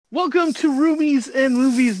Welcome to Roomies and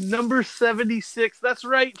Movies number 76. That's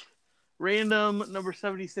right. Random number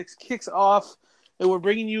 76 kicks off, and we're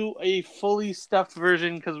bringing you a fully stuffed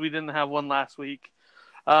version because we didn't have one last week.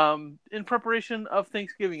 In preparation of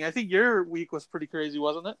Thanksgiving. I think your week was pretty crazy,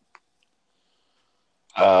 wasn't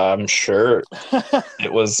I'm sure it?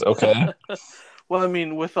 it was okay. Well, I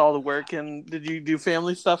mean, with all the work, and did you do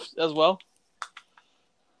family stuff as well?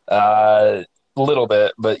 A little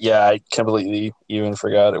bit, but yeah, I completely even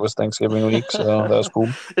forgot it was Thanksgiving week, so that was cool.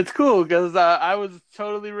 It's cool because I was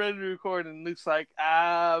totally ready to record, and Luke's like,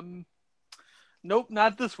 nope,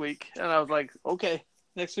 not this week. And I was like, okay,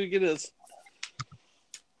 next week it is.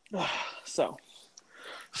 So,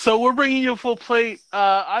 so we're bringing you a full plate.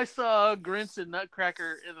 I saw Grinch and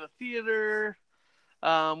Nutcracker in the theater.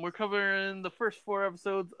 We're covering the first 4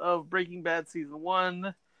 episodes of Breaking Bad season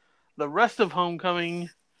 1, the rest of Homecoming,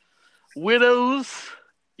 Widows,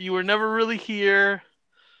 You Were Never Really Here,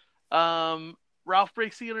 Ralph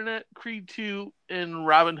Breaks the Internet, Creed 2, and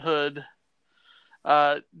Robin Hood.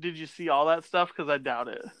 Did you see all that stuff? Because I doubt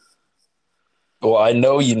it. Well, I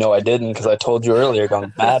know you know I didn't because I told you earlier,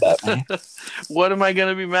 going mad at me. What am I going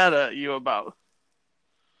to be mad at you about?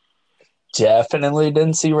 Definitely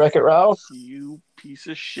didn't see Wreck-It Ralph. You piece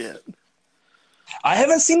of shit. I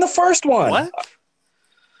haven't seen the first one. What?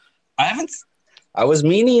 I haven't. I was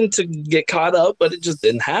meaning to get caught up, but it just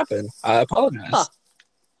didn't happen. I Huh. apologize.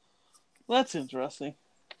 That's interesting.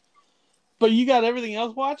 But you got everything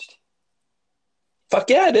else watched? Fuck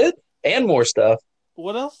yeah, I did, and more stuff.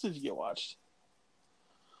 What else did you get watched?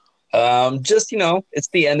 Just it's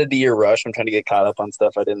the end of the year rush. I'm trying to get caught up on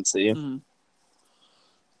stuff I didn't see. Mm.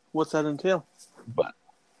 What's that entail? But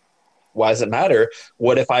why does it matter?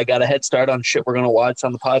 What if I got a head start on shit we're gonna watch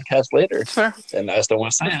on the podcast later? That's fair. And I just don't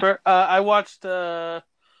want to say That's it. fair. I watched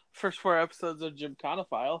first 4 episodes of Gymkhana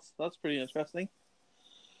Files. That's pretty interesting.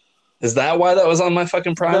 Is that why that was on my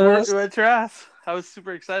fucking Prime list? It's your ass. I was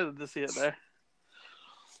super excited to see it there.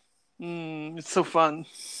 It's so fun.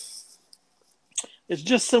 It's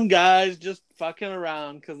just some guys just fucking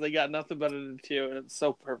around because they got nothing better to do, and it's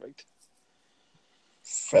so perfect.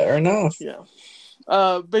 Fair enough. Yeah.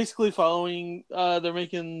 Basically following, they're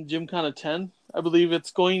making Gymkhana 10. I believe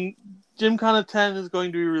Gymkhana 10 is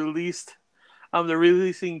going to be released. They're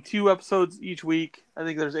releasing 2 episodes each week. I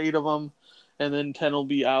think there's 8 of them, and then 10 will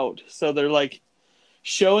be out. So they're like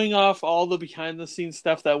showing off all the behind the scenes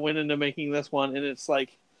stuff that went into making this one, and it's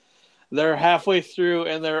like they're halfway through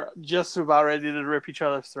and they're just about ready to rip each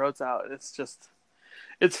other's throats out. It's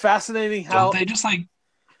fascinating how Don't they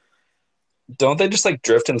just like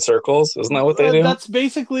drift in circles? Isn't that what they do? that's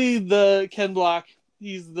basically the Ken Block.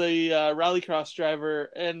 He's the rallycross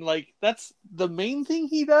driver, and like that's the main thing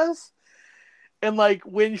he does. And like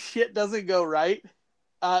when shit doesn't go right,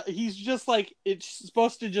 he's just like, it's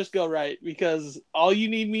supposed to just go right because all you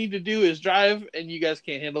need me to do is drive, and you guys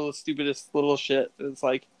can't handle the stupidest little shit. It's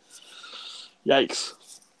like, yikes.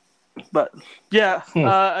 But yeah,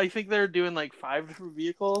 I think they're doing like 5 different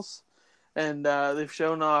vehicles, and they've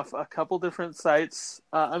shown off a couple different sites.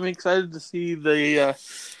 I'm excited to see the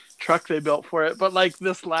truck they built for it. But like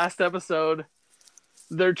this last episode,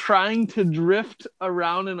 they're trying to drift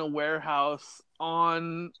around in a warehouse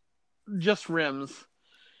on just rims,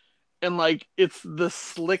 and like it's the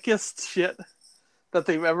slickest shit that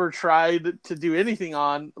they've ever tried to do anything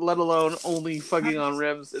on, let alone only fucking on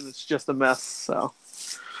rims, and it's just a mess. So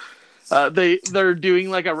they're doing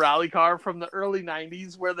like a rally car from the early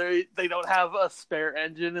 90s where they don't have a spare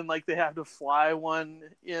engine, and like they have to fly one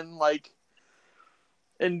in like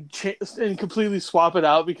and completely swap it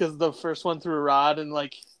out because the first one threw a rod, and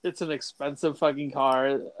like it's an expensive fucking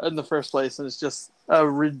car in the first place, and it's just a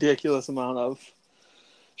ridiculous amount of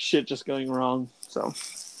shit just going wrong.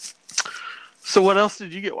 So what else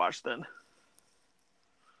did you get watched then?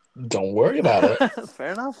 Don't worry about it.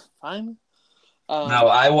 Fair enough. Fine. No,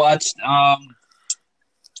 I watched the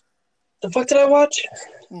fuck did I watch?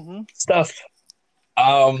 Mm-hmm. Stuff.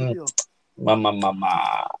 Ma.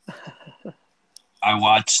 I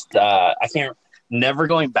watched I can't Never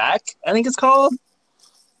Going Back, I think it's called.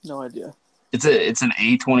 No idea. It's an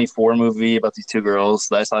A24 movie about these two girls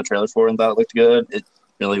that I saw a trailer for and thought it looked good. It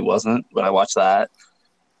really wasn't, but I watched that.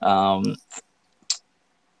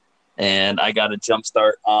 And I got a jump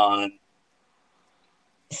start on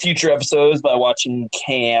future episodes by watching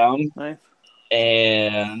Cam. Nice.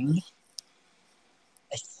 And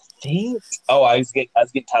I think I was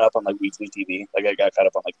getting caught up on like weekly TV. Like I got caught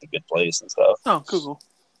up on like The Good Place and stuff. Oh, cool.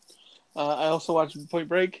 I also watched Point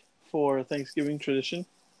Break for Thanksgiving tradition.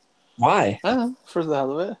 Why? I don't know, for the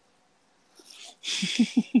hell of it.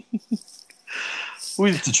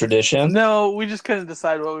 It's a tradition. No, we just couldn't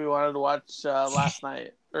decide what we wanted to watch last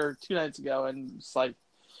night or 2 nights ago, and it's like,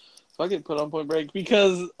 fuck it, put on Point Break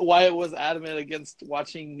because Wyatt was adamant against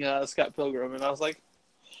watching Scott Pilgrim, and I was like,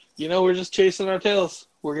 we're just chasing our tails.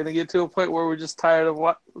 We're gonna get to a point where we're just tired of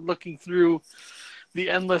looking through the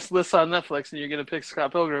endless lists on Netflix, and you're gonna pick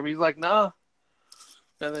Scott Pilgrim. He's like, nah.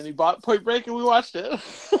 And then he bought Point Break, and we watched it.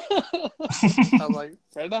 I'm like,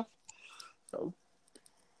 fair enough. So,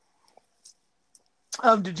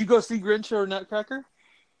 did you go see Grinch or Nutcracker?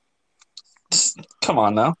 Come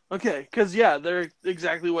on now. Okay, because they're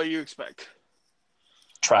exactly what you expect.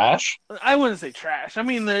 Trash? I wouldn't say trash. I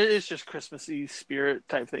mean, it's just Christmassy spirit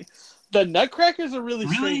type thing. The Nutcracker is a really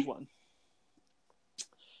strange one.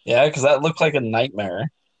 Yeah, because that looked like a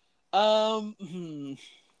nightmare.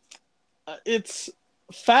 It's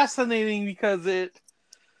fascinating because it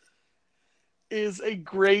is a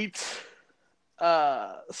great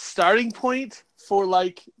starting point for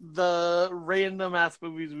like the random ass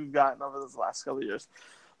movies we've gotten over this last couple of years.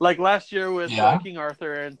 Like last year with King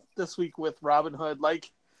Arthur, and this week with Robin Hood.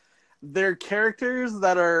 Like, they're characters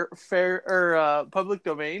that are fair or public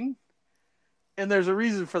domain, and there's a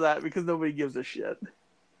reason for that because nobody gives a shit.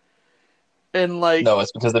 And like, no,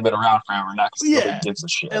 it's because they've been around forever, not because nobody gives a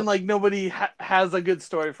shit. And like, nobody has a good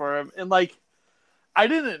story for him. And like, I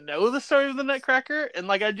didn't know the story of the Nutcracker, and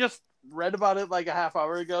like, I just read about it like a half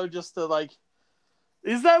hour ago, just to like,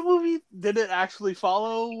 is that movie? Did it actually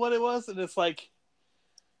follow what it was? And it's like,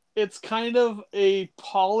 it's kind of a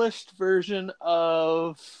polished version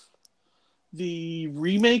of the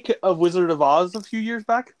remake of Wizard of Oz a few years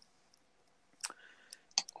back.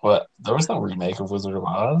 What? There was no remake of Wizard of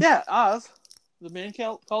Oz? Yeah, Oz. The man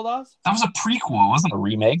called Oz? That was a prequel. It wasn't a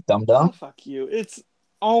remake, dum-dum. Oh, fuck you. It's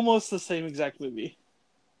almost the same exact movie.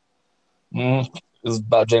 It was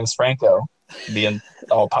about James Franco being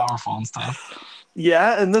all powerful and stuff.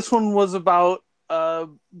 Yeah, and this one was about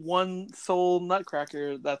one sole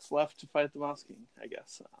Nutcracker that's left to fight the Mouse King, I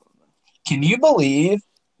guess. I don't know. Can you believe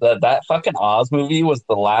that fucking Oz movie was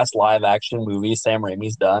the last live-action movie Sam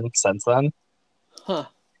Raimi's done since then? Huh.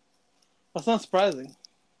 That's not surprising.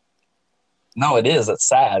 No, it is. It's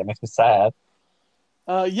sad. It makes me sad.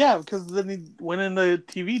 Yeah, because then he went into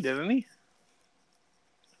TV, didn't he?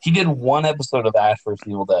 He did one episode of Ash vs.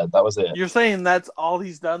 Evil Dead. That was it. You're saying that's all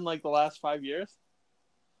he's done, like, the last 5 years?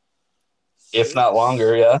 If not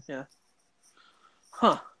longer, yeah. Yeah.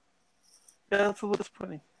 Huh. Yeah, that's a little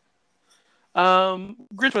disappointing.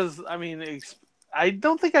 Grinch was, I mean, I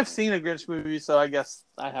don't think I've seen a Grinch movie, so I guess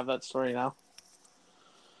I have that story now.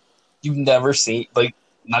 You've never seen, like,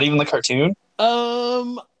 not even the cartoon?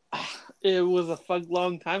 It was a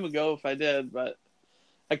long time ago if I did, but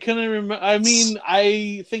I couldn't remember. I mean,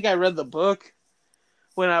 I think I read the book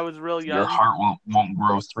when I was real young. Your heart won't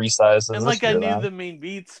grow 3 sizes. And like, I knew the main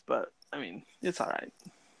beats, but I mean, it's all right.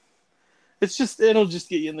 It'll just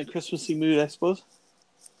get you in the Christmassy mood, I suppose.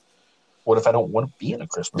 What if I don't want to be in a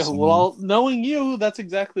Christmas mood? Well, knowing you, that's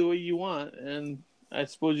exactly what you want, and I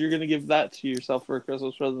suppose you're going to give that to yourself for a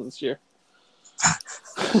Christmas present this year.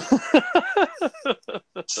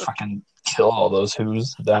 Fucking kill all those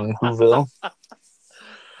Who's down in Whoville.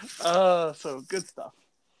 So good stuff.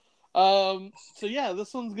 So yeah,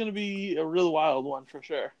 this one's gonna be a real wild one for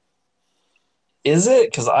sure. Is it?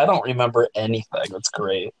 Because I don't remember anything. That's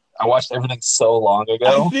great. I watched everything so long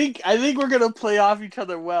ago. I think we're gonna play off each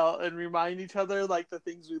other well and remind each other like the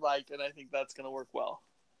things we like, and I think that's gonna work well.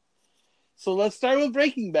 So let's start with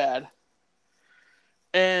Breaking Bad.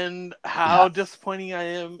 And how disappointing I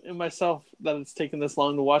am in myself that it's taken this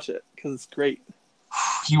long to watch it, because it's great.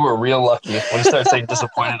 You were real lucky. When you started saying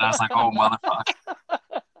disappointed, I was like, oh,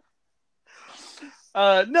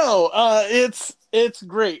 motherfucker. No, it's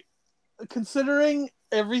great. Considering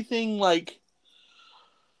everything, like,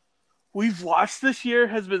 we've watched this year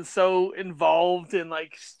has been so involved in,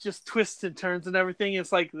 like, just twists and turns and everything.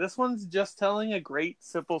 It's like, this one's just telling a great,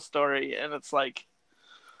 simple story, and it's like,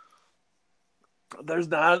 there's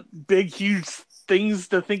not big, huge things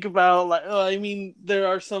to think about. Like, I mean, there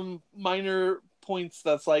are some minor points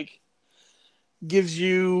that's like gives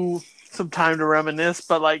you some time to reminisce,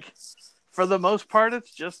 but like for the most part,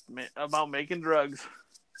 it's just about making drugs.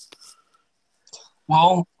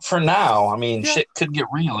 Well, for now, I mean, shit could get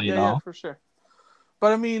real, you know. Yeah, for sure.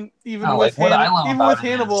 But I mean, even with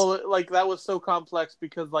Hannibal, like that was so complex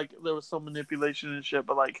because like there was so manipulation and shit.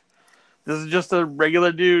 But like, this is just a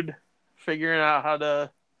regular dude figuring out how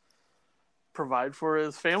to provide for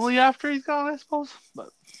his family after he's gone, I suppose. But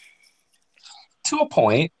to a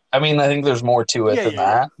point. I mean, I think there's more to it than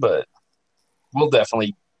that, but we'll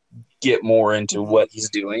definitely get more into what he's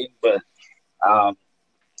doing. But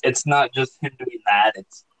it's not just him doing that.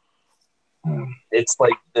 It's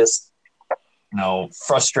like this,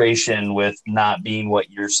 frustration with not being what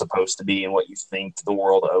you're supposed to be and what you think the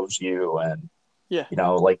world owes you, and Yeah.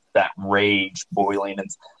 like that rage boiling, and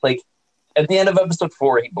like at the end of episode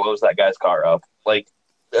 4, he blows that guy's car up. Like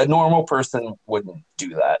a normal person wouldn't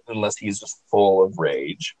do that unless he's just full of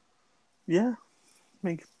rage. Yeah.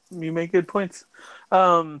 You make good points.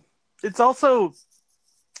 It's also,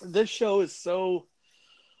 this show is so,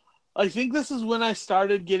 I think this is when I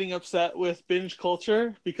started getting upset with binge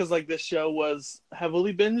culture, because like this show was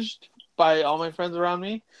heavily binged by all my friends around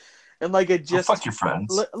me, and like it just fuck your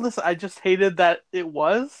friends. Listen, I just hated that it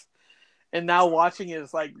was, and now watching it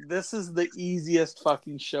is like, this is the easiest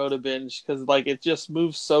fucking show to binge, because like it just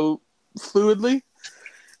moves so fluidly,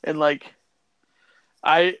 and like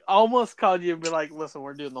I almost called you and be like, listen,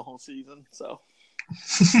 we're doing the whole season, so.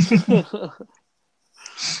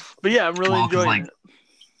 But yeah, I'm really enjoying it.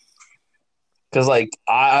 Because like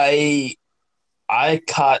I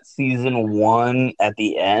caught season 1 at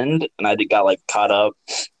the end, and I got like caught up,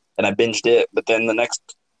 and I binged it. But then the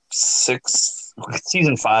next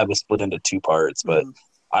season 5 was split into 2 parts, but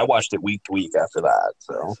I watched it week to week after that.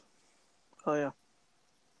 So, nice. Oh yeah.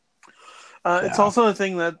 It's also a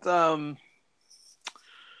thing that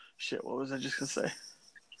shit. What was I just gonna say?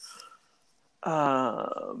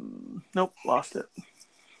 Nope, lost it.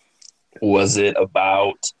 Was it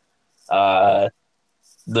about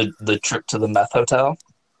the trip to the meth hotel?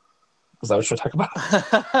 Is that what you're talking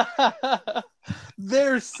about?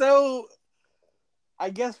 They're so, I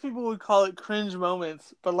guess people would call it cringe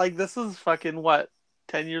moments, but like this is fucking what,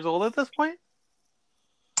 10 years old at this point?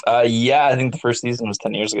 Yeah, I think the first season was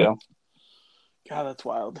 10 years ago. God, that's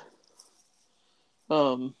wild.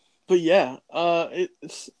 But yeah,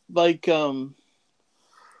 it's like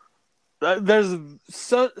there's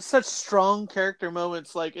such strong character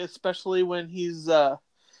moments, like especially when he's got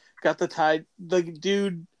the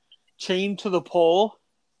dude chained to the pole,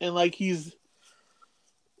 and like he's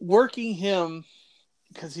working him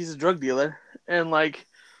because he's a drug dealer, and like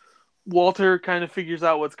Walter kind of figures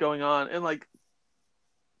out what's going on, and like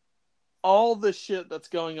all the shit that's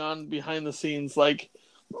going on behind the scenes, like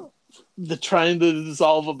the trying to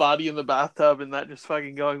dissolve a body in the bathtub and that just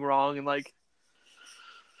fucking going wrong, and like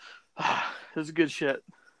it's good shit.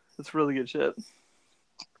 It's really good shit.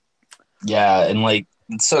 Yeah, and like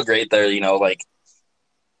it's so great there, like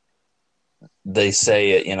they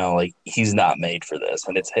say it, like he's not made for this,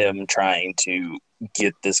 and it's him trying to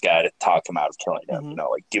get this guy to talk him out of killing him.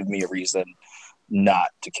 Like give me a reason not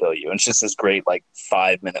to kill you. And it's just this great like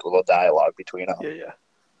 5-minute little dialogue between them. Yeah.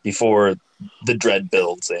 Before the dread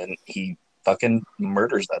builds and he fucking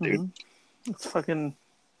murders that dude. It's fucking,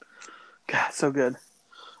 God, so good.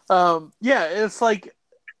 Yeah, it's like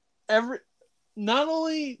not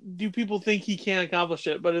only do people think he can't accomplish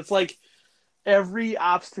it, but it's like every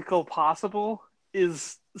obstacle possible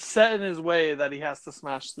is set in his way that he has to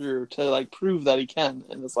smash through to like prove that he can.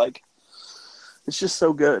 And it's like, it's just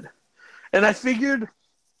so good. And I figured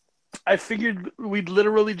we'd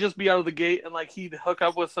literally just be out of the gate, and like he'd hook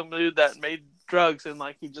up with some dude that made drugs, and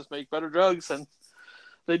like he'd just make better drugs, and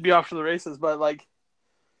they'd be off to the races. But like,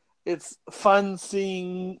 it's fun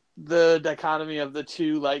seeing the dichotomy of the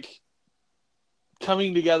two like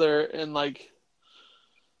coming together, and like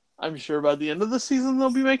I'm sure by the end of the season they'll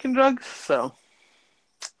be making drugs. So,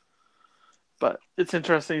 but it's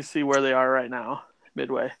interesting to see where they are right now,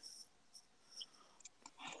 midway.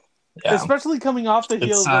 Yeah. Especially coming off the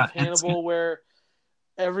heels of Hannibal, where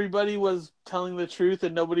everybody was telling the truth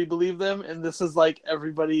and nobody believed them, and this is like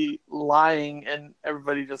everybody lying and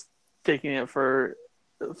everybody just taking it for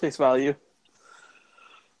face value.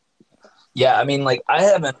 Yeah, I mean, like I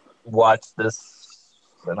haven't watched this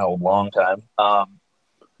in a long time,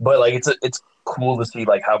 but like it's cool to see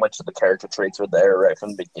like how much of the character traits are there right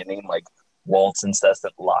from the beginning, like Walt's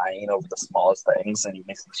incessant lying over the smallest things, and he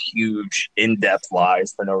makes these huge, in-depth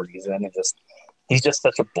lies for no reason, and he's just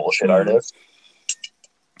such a bullshit artist.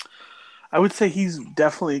 I would say he's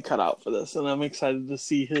definitely cut out for this, and I'm excited to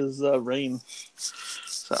see his reign.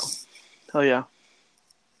 So, hell yeah.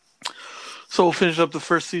 So we'll finish up the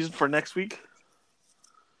first season for next week.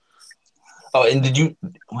 Oh, and did you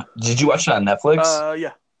watch it on Netflix?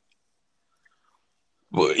 Yeah.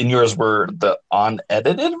 In yours were the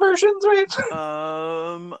unedited versions, right?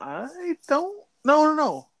 I don't.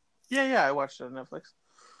 No. Yeah, I watched it on Netflix.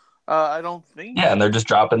 I don't think. Yeah, and they're just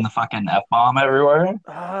dropping the fucking F-bomb everywhere.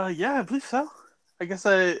 Yeah, I believe so. I guess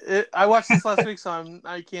I watched this last week, so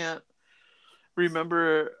I can't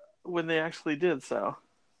remember when they actually did. So,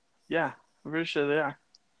 yeah, I'm pretty sure they are.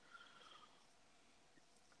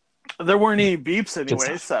 There weren't any beeps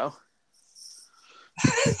anyway, so.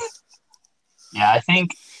 Yeah, I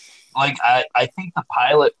think I think the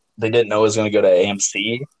pilot they didn't know it was going to go to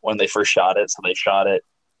AMC when they first shot it, so they shot it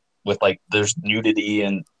with like there's nudity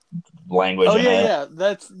and language Oh in yeah, it.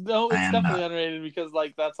 yeah. It's And definitely underrated because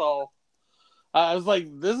like that's all. I was like,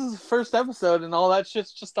 this is the first episode and all that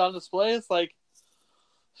shit's just on display. It's like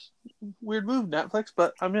weird move, Netflix,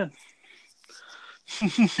 but I'm in.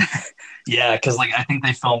 yeah, because like I think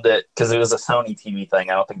they filmed it because it was a Sony TV thing.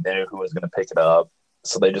 I don't think they knew who was going to pick it up,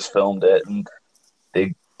 so they just filmed it and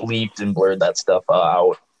they bleeped and blurred that stuff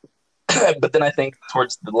out. But then I think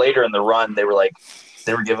towards later in the run, they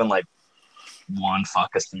were given like one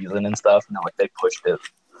fuck a season and stuff, and like they pushed it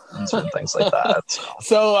and certain things like that.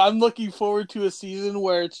 So I'm looking forward to a season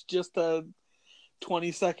where it's just a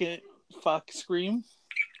 20-second fuck scream.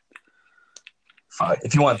 Fuck.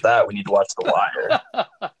 If you want that, we need to watch The Wire.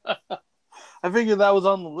 I figured that was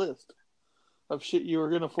on the list of shit you were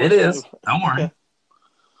gonna force. It is. Don't worry. Okay.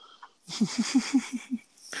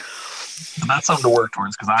 But that's something to work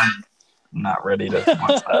towards because I'm not ready to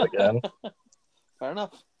watch that again. Fair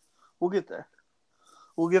enough. We'll get there.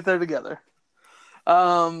 We'll get there together.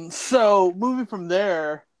 So moving from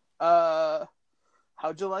there, how'd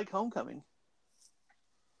you like Homecoming?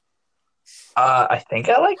 I think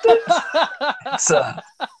I liked it.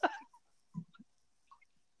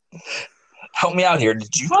 Help me out here.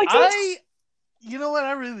 Did you like it? You know what?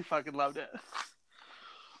 I really fucking loved it.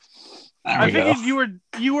 I figured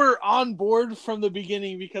you were on board from the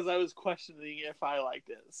beginning because I was questioning if I liked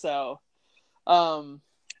it. So,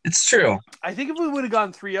 it's true. I think if we would have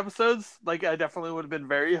gone 3 episodes, like I definitely would have been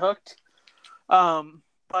very hooked.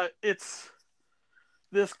 But it's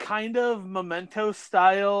this kind of Memento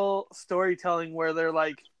style storytelling where they're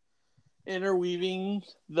like interweaving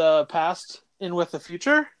the past in with the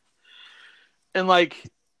future. And like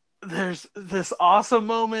there's this awesome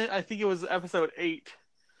moment, I think it was episode 8,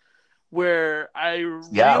 where I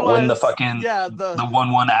realized, when the fucking the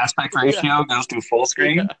 1:1 aspect ratio goes to full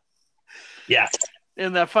screen. Yeah.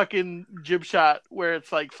 In that fucking jib shot where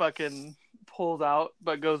it's like fucking pulls out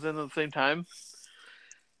but goes in at the same time.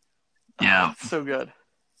 Yeah. So good.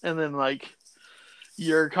 And then like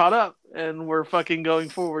you're caught up and we're fucking going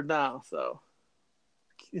forward now, so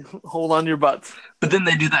hold on your butts. But then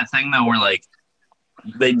they do that thing though where like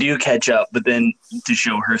they do catch up, but then to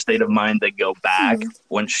show her state of mind, they go back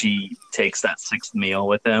when she takes that 6th meal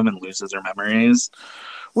with him and loses her memories.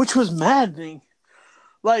 Which was maddening.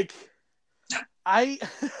 Like,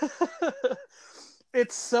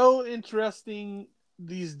 it's so interesting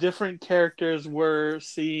these different characters we're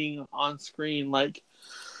seeing on screen. Like,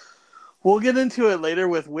 we'll get into it later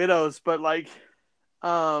with Widows, but like,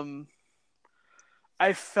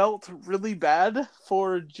 I felt really bad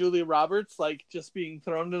for Julia Roberts, like just being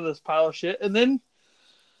thrown into this pile of shit. And then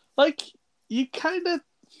like you can't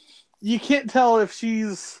tell if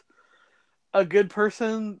she's a good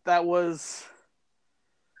person that was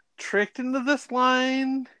tricked into this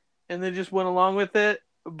line and then just went along with it.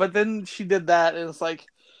 But then she did that and it's like,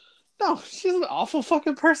 no, she's an awful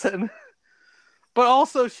fucking person. But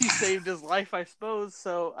also she saved his life, I suppose.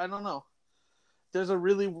 So I don't know. There's a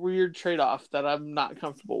really weird trade-off that I'm not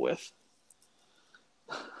comfortable with.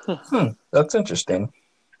 That's interesting.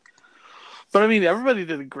 But I mean, everybody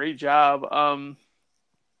did a great job.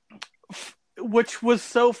 Which was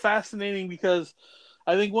so fascinating because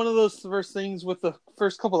I think one of those first things with the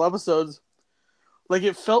first couple episodes, like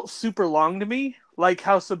it felt super long to me, like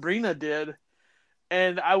how Sabrina did.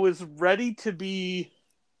 And I was ready to be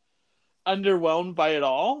underwhelmed by it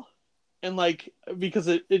all. And like, because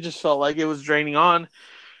it just felt like it was draining on.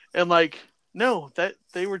 And like, no, that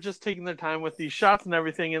they were just taking their time with these shots and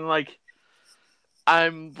everything. And like,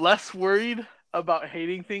 I'm less worried about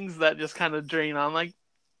hating things that just kind of drain on like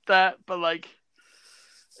that. But like,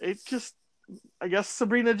 it just, I guess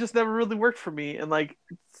Sabrina just never really worked for me. And like,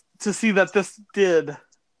 to see that this did,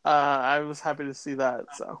 I was happy to see that.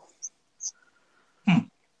 So.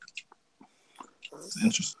 It's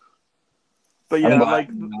interesting. But yeah, I'm glad like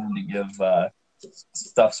I'm willing to give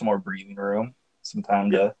stuff some more breathing room, some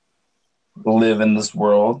time to live in this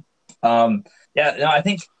world. I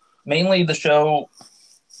think mainly the show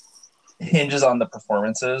hinges on the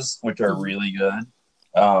performances, which are really good.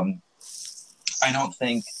 I don't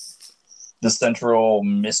think the central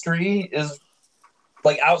mystery is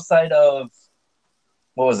like outside of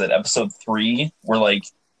what was it, episode 3, where like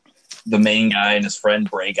the main guy and his friend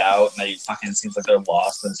break out and they fucking seems like they're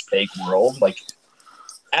lost in this fake world. Like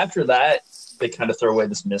after that, they kind of throw away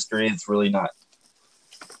this mystery. It's really not,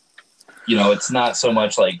 it's not so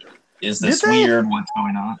much like is Did this they? weird? What's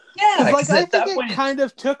going on? Yeah, Because because I at think that it point, kind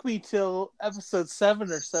of took me till episode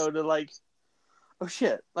 7 or so to like, oh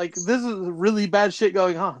shit, like this is really bad shit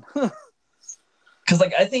going on. because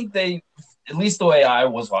like I think they, at least the way I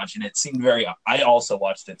was watching it, seemed very. I also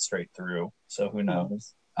watched it straight through, so who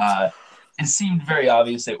knows? It seemed very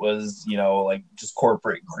obvious it was, like just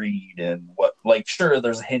corporate greed and what. Like, sure,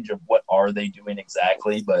 there's a hinge of what are they doing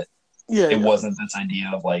exactly, but Yeah, it yeah, wasn't this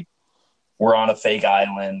idea of like we're on a fake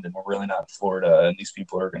island and we're really not in Florida and these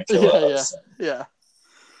people are going to kill yeah. us. Yeah.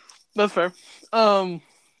 That's fair.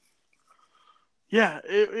 Yeah,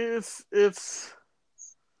 it's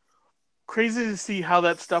crazy to see how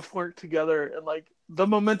that stuff worked together, and like the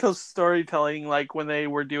Memento storytelling, like when they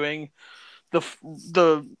were doing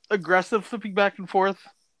the aggressive flipping back and forth,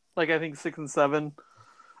 like I think 6 and 7,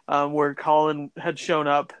 where Colin had shown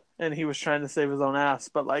up and he was trying to save his own ass,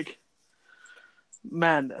 but like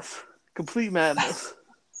madness, complete madness.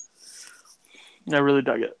 I really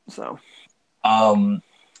dug it. So,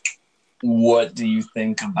 what do you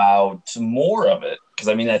think about more of it? Because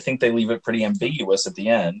I mean, I think they leave it pretty ambiguous at the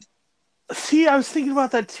end. see, I was thinking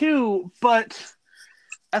about that too, but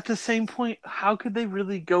at the same point, how could they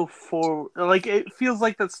really go forward? Like, it feels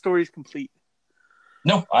like that story's complete.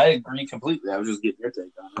 No, I agree completely. I was just getting your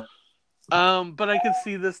take on it. But I could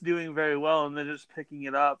see this doing very well, and then just picking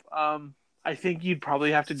it up. I think you'd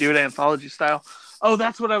probably have to do it anthology style. Oh,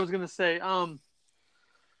 that's what I was gonna say.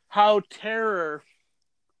 How terror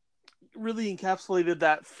really encapsulated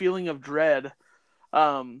that feeling of dread.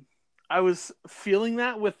 Um, I was feeling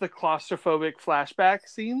that with the claustrophobic flashback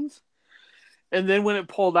scenes. And then when it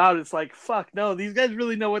pulled out, it's like, fuck, no, these guys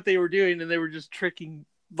really know what they were doing, and they were just tricking,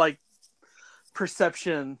 like,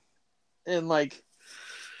 perception and, like,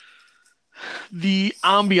 the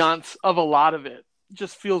ambiance of a lot of it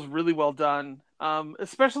just feels really well done.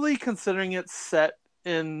 Especially considering it's set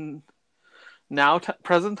in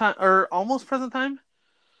present time, or almost present time.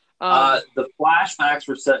 The flashbacks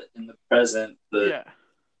were set in the present. Yeah.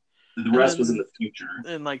 The rest was in the future.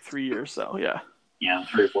 In like 3 years, so yeah. Yeah,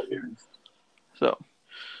 3 or 4 years. So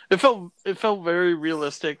it felt very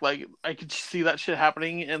realistic. Like I could see that shit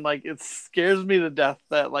happening, and like it scares me to death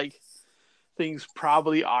that like things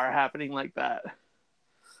probably are happening like that.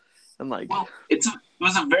 And like, well, it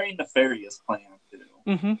was a very nefarious plan too.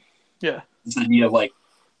 Mm-hmm. Yeah. This idea of like,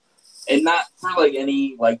 and not for like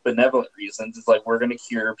any like benevolent reasons. It's like we're going to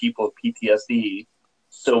cure people with PTSD,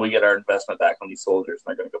 so we get our investment back on these soldiers, and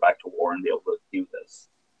they're going to go back to war and be able to do this.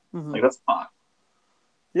 Mm-hmm. Like that's fun.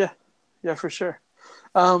 Yeah, for sure.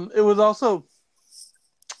 It was also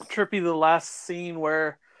trippy the last scene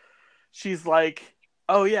where she's like,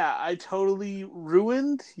 "Oh yeah, I totally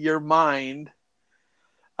ruined your mind.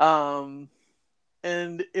 And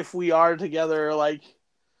if we are together, like,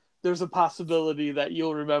 there's a possibility that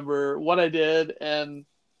you'll remember what I did and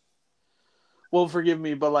won't forgive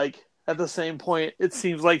me." But like at the same point, it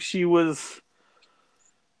seems like she's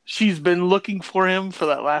been looking for him for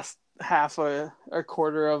that last half a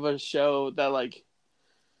quarter of a show, that like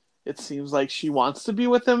it seems like she wants to be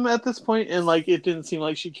with him at this point, and like it didn't seem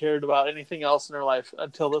like she cared about anything else in her life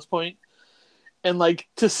until this point. And like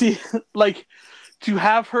to see like to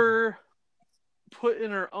have her put in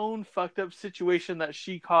her own fucked up situation that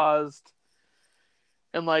she caused,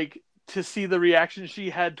 and like to see the reaction she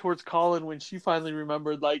had towards Colin when she finally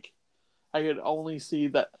remembered, like I could only see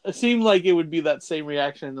that it seemed like it would be that same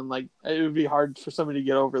reaction, and like it would be hard for somebody to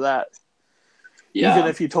get over that. Yeah. Even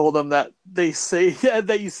if you told them that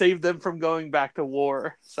that you saved them from going back to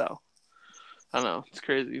war. So I don't know, it's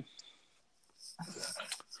crazy.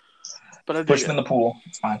 But I push them in the pool.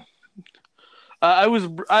 It's fine. I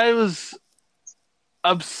was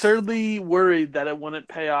absurdly worried that it wouldn't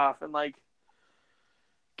pay off, and like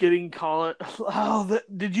getting Colin. Oh,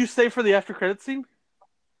 did you stay for the after credit scene?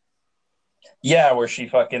 Yeah, where she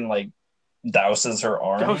fucking like douses her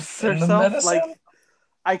arm in the medicine. Like,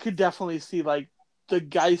 I could definitely see like the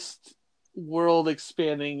Geist world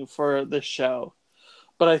expanding for the show,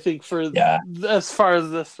 but I think as far as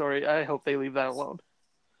this story, I hope they leave that alone.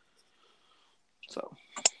 So,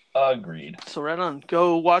 agreed. So right on,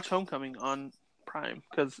 go watch Homecoming on Prime,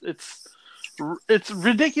 because it's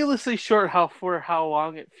ridiculously short for how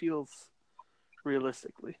long it feels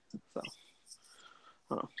realistically.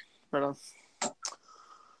 So, right on.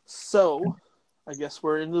 So, I guess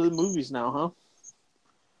we're into the movies now, huh?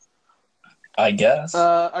 I guess.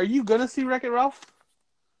 Are you gonna see Wreck-It Ralph?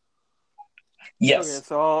 Yes. Okay,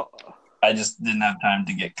 so I just didn't have time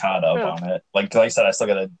to get caught up on it. Like I said, I still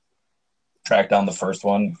gotta track down the first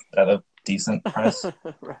one at a decent price.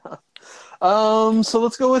 So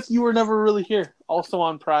let's go with You Were Never Really Here, also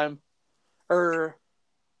on Prime.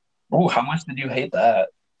 Oh, how much did you hate that?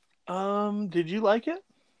 Did you like it?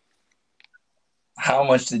 How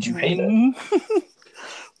much did you hate it? Mm.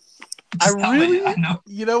 I Just tell me. I really, know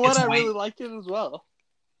you know what? it's I way. really liked it as well.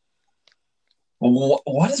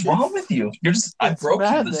 What is wrong It's with you? You're just. I it's broke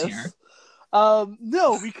you this year. madness.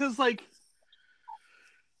 No, because like,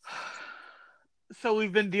 so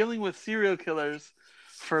we've been dealing with serial killers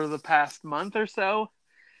for the past month or so,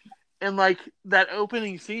 and like that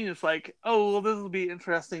opening scene is like, oh well, this will be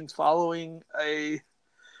interesting, following a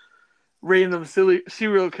random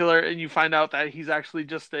serial killer, and you find out that he's actually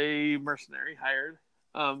just a mercenary hired,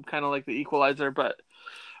 kind of like the Equalizer. But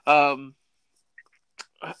um,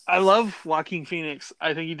 I love Joaquin Phoenix.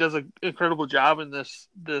 I think he does an incredible job in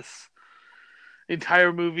this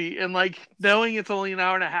entire movie, and like knowing it's only an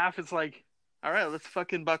hour and a half, it's like, all right, let's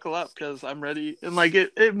fucking buckle up because I'm ready. And like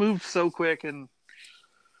it moved so quick, and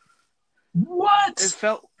What? it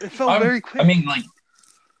felt very I quick. mean, like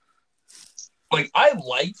I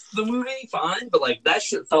liked the movie fine, but like that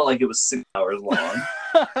shit felt like it was 6 hours long.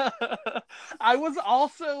 I was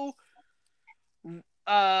also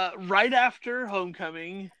right after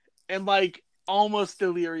Homecoming and like almost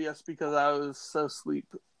delirious because I was so sleep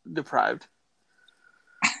deprived.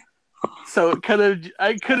 So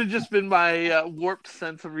I could have just been my warped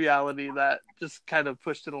sense of reality that just kind of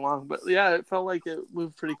pushed it along. But yeah, it felt like it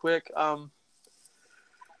moved pretty quick.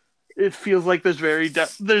 It feels like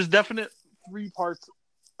there's definite three parts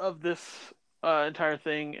of this entire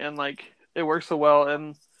thing, and like it works so well.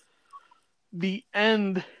 And the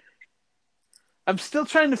end, I'm still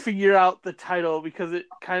trying to figure out the title because it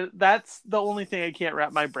kind of that's the only thing I can't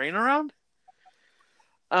wrap my brain around.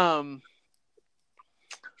 Um,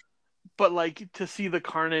 but like to see the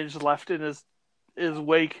carnage left in his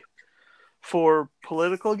wake for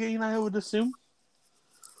political gain, I would assume.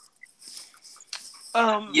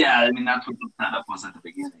 Yeah, I mean that's what the setup was at the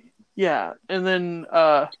beginning. Yeah, and then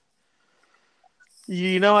I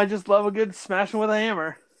just love a good smashing with a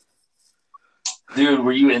hammer. Dude,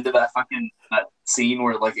 were you into that scene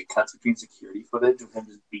where like it cuts between security footage of him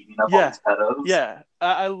just beating up all Yeah, these pedos? yeah.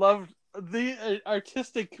 I loved the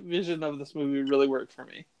artistic vision of this movie. Really worked for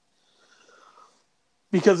me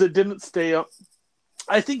because it didn't stay up.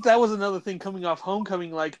 I think that was another thing coming off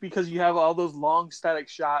Homecoming, like because you have all those long static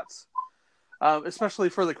shots, especially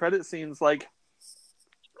for the credit scenes. Like,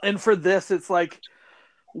 and for this, it's like,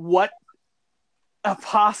 what a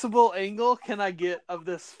possible angle can I get of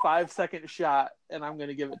this 5 second shot, and I'm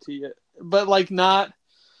gonna give it to you, but like not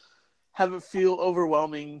have it feel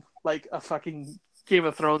overwhelming like a fucking Game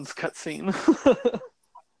of Thrones cutscene.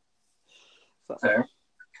 So, Fair.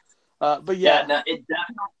 but Yeah, yeah, no,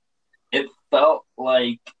 it felt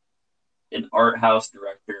like an art house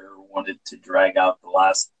director wanted to drag out the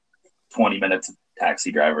last 20 minutes of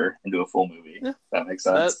Taxi Driver into a full movie. yeah, That makes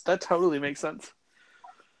that sense. that totally makes sense.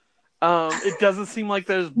 It doesn't seem like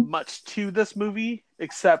there's much to this movie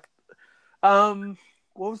except, what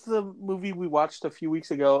was the movie we watched a few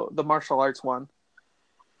weeks ago? The martial arts one.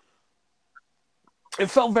 It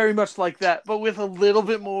felt very much like that, but with a little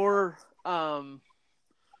bit more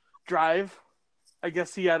drive. I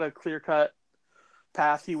guess he had a clear cut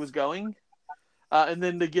path he was going, and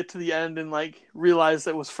then to get to the end and like realize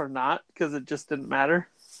it was for naught because it just didn't matter.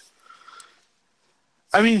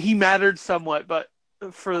 I mean, he mattered somewhat, but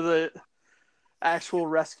for the actual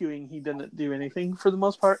rescuing, he didn't do anything for the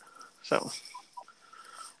most part. So,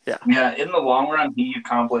 yeah. Yeah, in the long run, he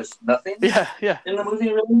accomplished nothing Yeah. in the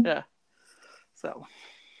movie, really. Yeah. So,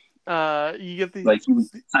 you get the Like, he was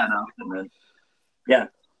set up, and then, yeah,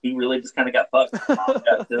 he really just kind of got fucked. Mom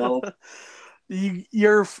got killed.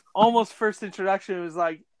 your almost first introduction was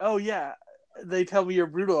like, oh yeah, they tell me you're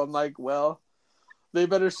brutal. I'm like, well, they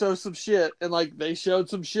better show some shit, and like they showed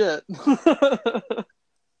some shit.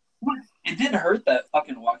 It didn't hurt that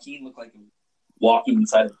fucking Joaquin looked like walking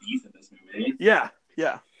inside a beef in this movie. Yeah.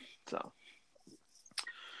 So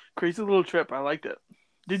crazy little trip. I liked it.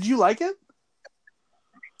 Did you like it?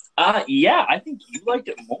 Yeah, I think you liked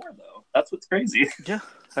it more though. That's what's crazy. Yeah,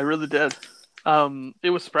 I really did. It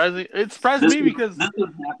was surprising. It surprised me because this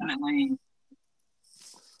was definitely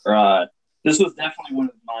uh, this was definitely one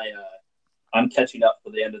of my I'm catching up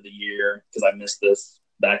for the end of the year because I missed this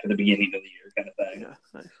back at the beginning of the year kind of thing. yeah,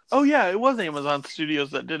 nice. Oh yeah, it was Amazon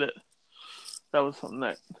Studios that did it. That was something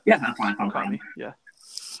that Yeah, that's why I'm caught me. Yeah,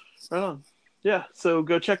 right on. Yeah, so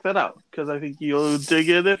go check that out because I think you'll dig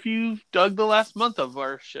it if you dug the last month of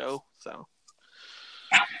our show. So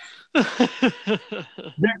there's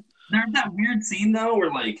that weird scene though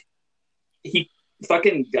where like he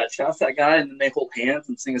fucking gut shots that guy and then they hold hands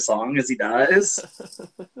and sing a song as he dies.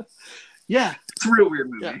 Yeah, It's a real weird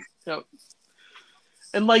movie. Yeah.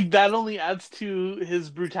 And like that only adds to his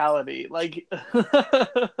brutality. Like,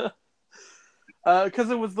 because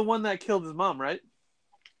it was the one that killed his mom, right?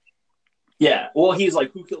 Yeah. Well, he's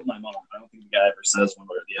like, who killed my mom? I don't think the guy ever says one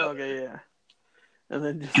way or the other. Okay, yeah. And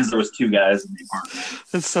then because there was two guys in the apartment.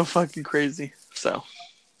 It's so fucking crazy. So,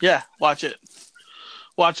 yeah, watch it.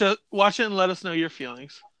 Watch it and let us know your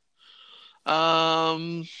feelings.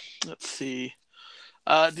 Let's see.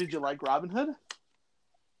 Did you like Robin Hood?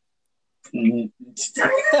 I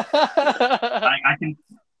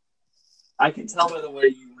can tell by the way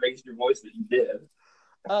you raised your voice that you did.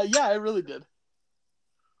 Yeah, I really did.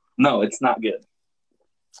 No, it's not good.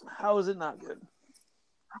 How is it not good?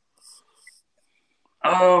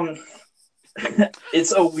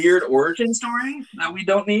 It's a weird origin story that we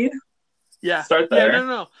don't need. Yeah. Start there.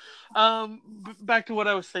 Yeah, no. Back to what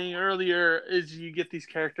I was saying earlier is you get these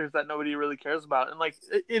characters that nobody really cares about, and like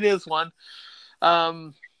it is one.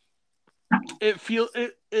 I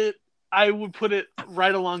would put it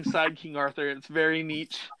right alongside King Arthur. It's very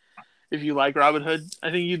niche. If you like Robin Hood, I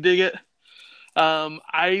think you dig it.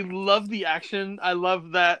 I love the action. I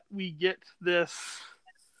love that we get this.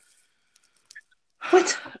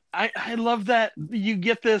 What? I love that you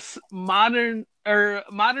get this modern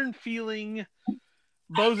feeling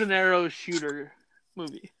bows and arrows shooter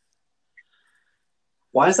movie.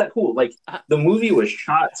 Why is that cool? Like, the movie was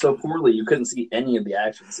shot so poorly you couldn't see any of the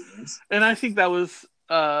action scenes. And I think that was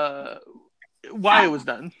why it was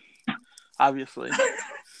done, obviously.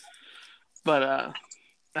 But I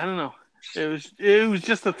don't know. It was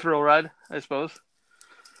just a thrill ride, I suppose.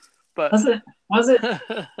 But was it?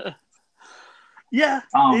 Yeah,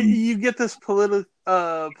 you get this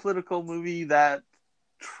political movie that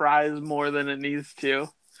tries more than it needs to.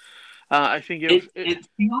 I think it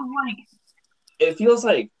feels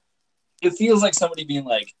like somebody being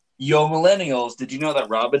like, "Yo, millennials, did you know that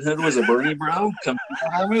Robin Hood was a Bernie bro?" Come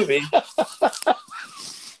to our movie.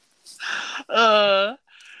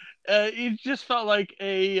 It just felt like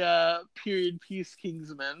a period piece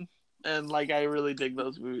Kingsman, and like I really dig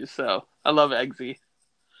those movies. So I love Eggsy.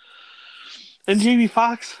 And Jamie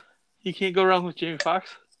Foxx. You can't go wrong with Jamie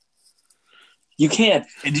Foxx. You can't.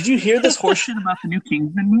 And did you hear this horseshit about the new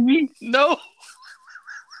Kingsman movie? No.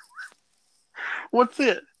 What's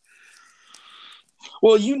it?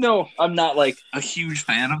 Well, you know I'm not like a huge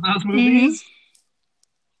fan of those movies.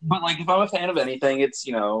 Mm-hmm. But like if I'm a fan of anything, it's,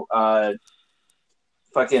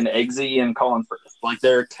 fucking Eggsy and Colin Firth. Like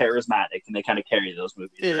they're charismatic and they kind of carry those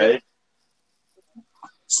movies, right?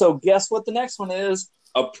 So guess what the next one is?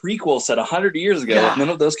 A prequel set 100 years ago with none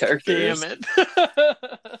of those characters. Damn it.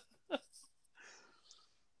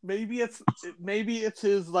 Maybe it's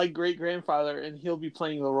his like great grandfather and he'll be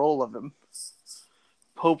playing the role of him.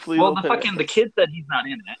 Hopefully. Well, the kid said he's not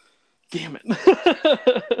in it. Damn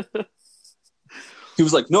it. He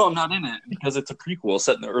was like, "No, I'm not in it because it's a prequel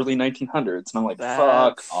set in the early 1900s." And I'm like,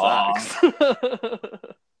 "Fuck off."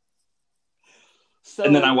 So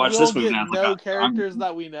and then I watched this movie and I was like, characters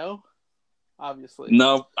that we know. Obviously.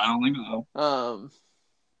 No, I don't think so.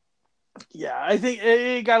 Yeah, I think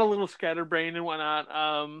it got a little scatterbrained and whatnot.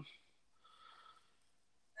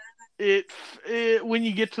 When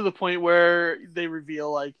you get to the point where they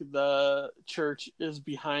reveal like the church is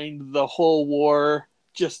behind the whole war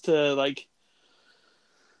just to like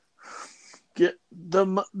get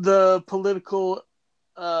the political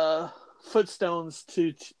footstones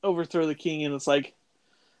to overthrow the king, and it's like,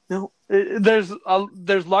 no, there's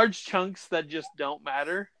large chunks that just don't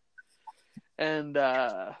matter, and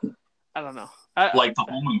I don't know. Like the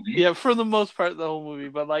whole movie. Yeah, for the most part, the whole movie.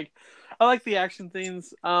 But like, I like the action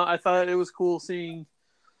scenes. I thought it was cool seeing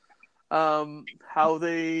how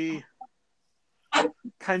they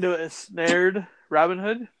kind of ensnared Robin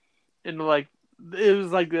Hood into like it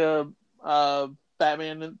was like the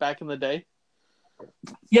Batman back in the day.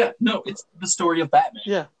 Yeah, no, it's the story of Batman.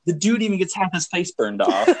 Yeah. The dude even gets half his face burned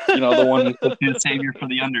off. The one who's the savior for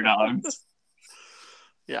the underdogs.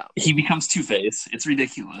 Yeah. He becomes Two-Face. It's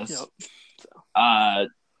ridiculous. Yep. So.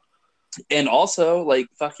 And also, like,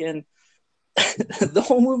 fucking the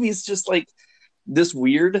whole movie is just like this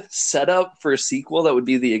weird setup for a sequel that would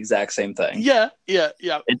be the exact same thing. Yeah. He's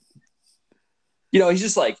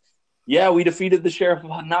just like, yeah, we defeated the sheriff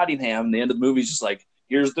of Nottingham. And the end of the movie is just like,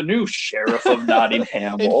 here's the new sheriff of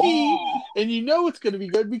Nottingham. and it's going to be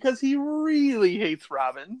good because he really hates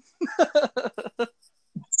Robin.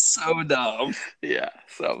 So dumb. Yeah,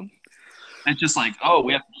 so. It's just like, oh,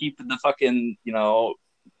 we have to keep the fucking,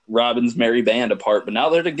 Robin's merry band apart. But now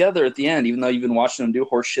they're together at the end, even though you've been watching them do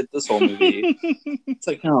horse shit this whole movie. It's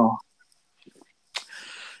like, no.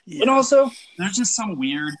 Yeah. And also, there's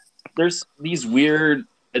these weird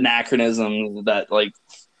anachronism that like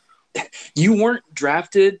you weren't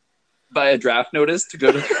drafted by a draft notice to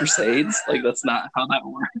go to the Crusades. Like that's not how that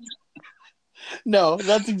works. No,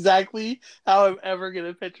 that's exactly how I'm ever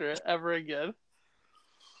gonna picture it ever again.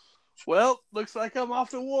 Well, looks like I'm off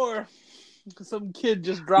to war. Some kid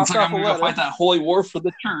just It's dropped like off I'm a gonna go letter. fight that holy war for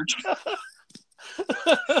the church.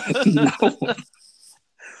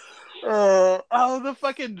 No. The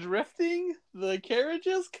fucking drifting, the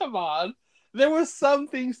carriages. Come on, there was some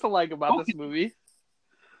things to like about this movie.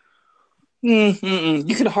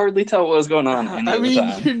 You could hardly tell what was going on any I of the mean,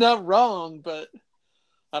 time. you're not wrong, but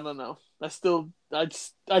I don't know. I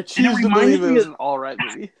choose to reminded believe it me was of- an all right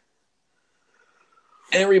movie.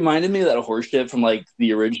 And it reminded me of that horseshit from like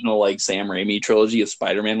the original like Sam Raimi trilogy of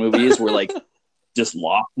Spider-Man movies, where like just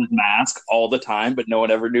lost his mask all the time, but no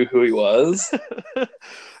one ever knew who he was.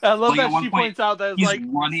 I love Like, at that one she point, points out that it's he's like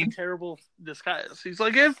running. it's a terrible disguise. He's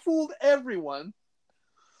like, it fooled everyone.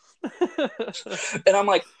 And I'm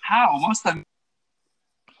like, how? Most of the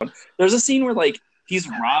time, there's a scene where like he's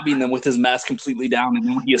robbing them with his mask completely down, and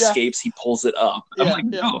then when he escapes, he pulls it up. I'm like,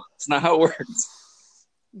 no, it's not how it works.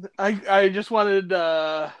 I just wanted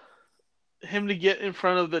him to get in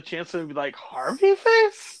front of the Chancellor and be like, Harvey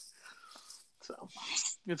face? So,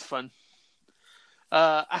 it's fun.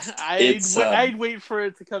 I'd wait for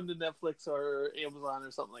it to come to Netflix or Amazon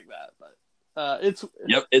or something like that. But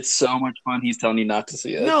it's so much fun. He's telling you not to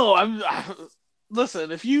see it. No,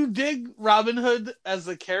 listen. If you dig Robin Hood as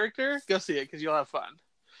a character, go see it because you'll have fun.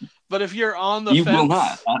 But if you're on the you fence, will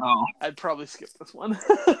not at all. I'd probably skip this one.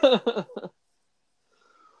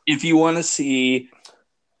 If you want to see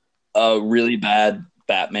a really bad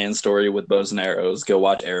Batman story with bows and arrows, go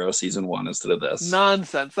watch Arrow season 1 instead of this.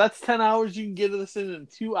 Nonsense. That's 10 hours. You can get this in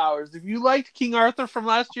 2 hours. If you liked King Arthur from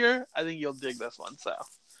last year, I think you'll dig this one. So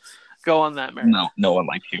go on that, Mary. No one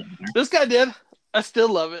liked King Arthur. This guy did. I still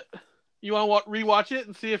love it. You want to rewatch it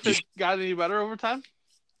and see if it got any better over time?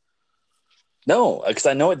 No, because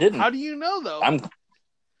I know it didn't. How do you know, though? I'm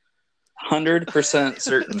 100%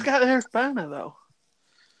 certain. It's got Eric Bana, though.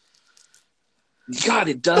 God,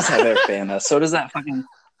 it does have Eric Bana. So does that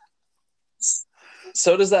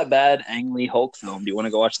bad Ang Lee Hulk film. Do you want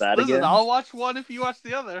to go watch that again? I'll watch one if you watch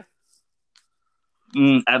the other.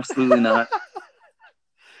 Absolutely not.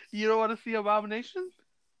 You don't want to see Abomination?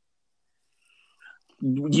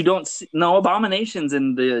 You don't see, no Abomination's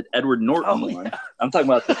in the Edward Norton one. Yeah. I'm talking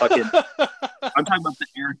about the fucking. I'm talking about the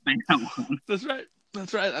Eric Bana one. That's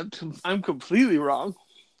right. I'm completely wrong.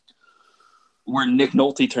 Where Nick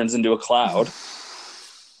Nolte turns into a cloud.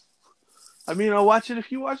 I mean, I'll watch it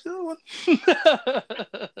if you watch the other one.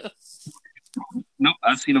 Nope,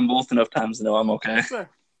 I've seen them both enough times to know I'm okay.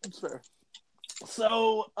 That's fair.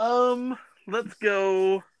 So, let's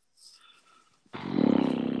go.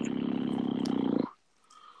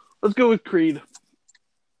 Let's go with Creed.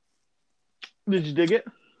 Did you dig it?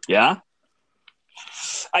 Yeah.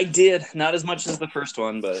 I did. Not as much as the first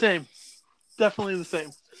one, but... Same. Definitely the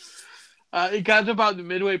same. It got to about the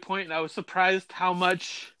midway point, and I was surprised how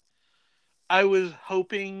much I was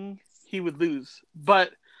hoping he would lose.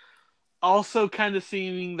 But also kind of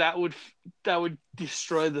seeing that would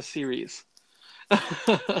destroy the series.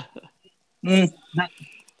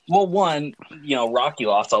 Well, one, Rocky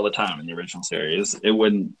lost all the time in the original series. It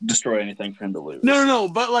wouldn't destroy anything for him to lose. No.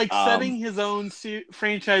 But like setting his own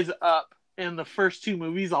franchise up in the first 2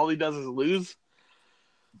 movies, all he does is lose.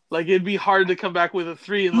 Like, it'd be hard to come back with a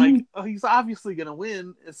 3 and like, oh, he's obviously going to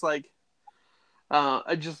win. It's like,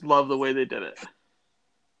 I just love the way they did it.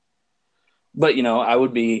 But, I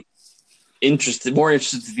would be more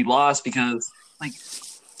interested if he lost because, like,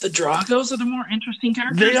 the Dragos are the more interesting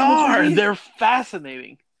characters. They are. They're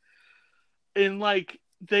fascinating. And, like,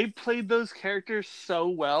 they played those characters so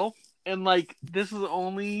well. And, like, this is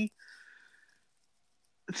only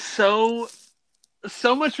so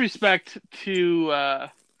much respect to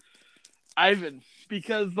Ivan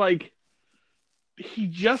because, like, he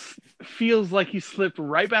just feels like he slipped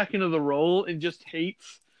right back into the role and just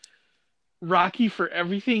hates Rocky for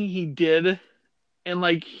everything he did. And,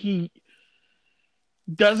 like, he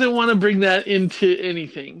doesn't want to bring that into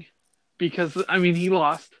anything because, I mean, he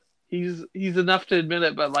lost. He's enough to admit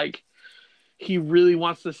it, but, like, he really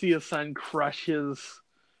wants to see his son crush his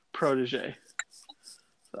protege.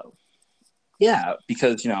 So, yeah,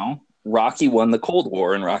 because, Rocky won the Cold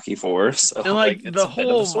War in Rocky 4. So, and, like it's the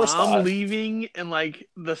whole mom spot. leaving and, like,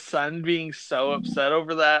 the son being so upset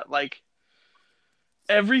over that, like,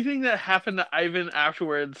 everything that happened to Ivan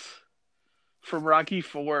afterwards from Rocky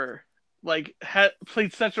 4, like,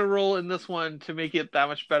 played such a role in this one to make it that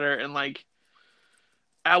much better. And, like,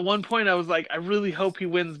 at one point I was like, I really hope he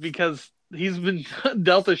wins because he's been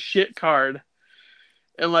dealt a shit card.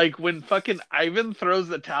 And like when fucking Ivan throws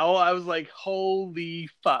the towel, I was like, holy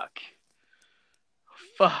fuck.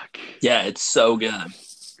 Fuck. Yeah, it's so good.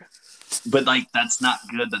 But like that's not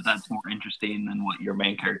good that's more interesting than what your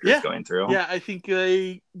main character is going through. Yeah, I think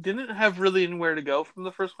they didn't have really anywhere to go from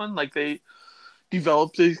the first one. Like they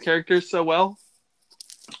developed these characters so well.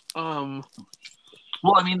 Well,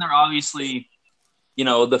 I mean, they're obviously,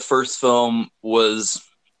 the first film was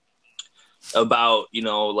about,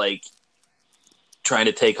 like trying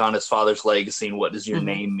to take on his father's legacy and what does your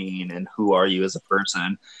name mean and who are you as a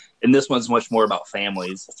person. And this one's much more about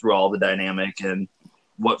families through all the dynamic and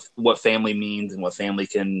what family means and what family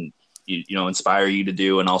can, inspire you to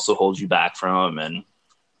do and also hold you back from. And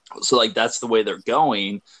so like, that's the way they're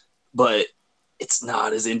going, but it's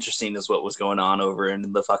not as interesting as what was going on over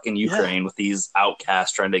in the fucking Ukraine with these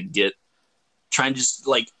outcasts trying to just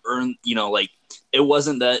like earn, like it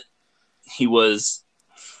wasn't that he was,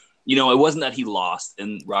 it wasn't that he lost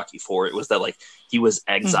in Rocky IV. It was that like he was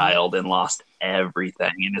exiled and lost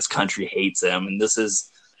everything and his country hates him. And this is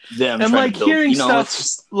them and trying like to build, hearing stuff it's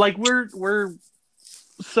just, like we're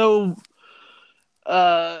so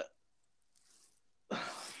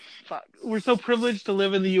we're so privileged to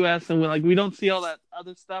live in the US and we don't see all that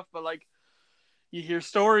other stuff, but like you hear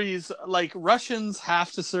stories like Russians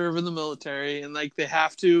have to serve in the military and like they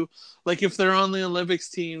have to, like if they're on the Olympics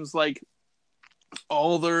teams, like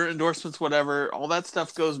all their endorsements, whatever, all that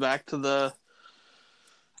stuff goes back to the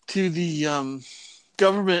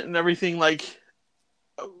government and everything. Like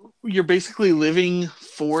you're basically living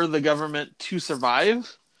for the government to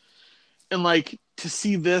survive, and like to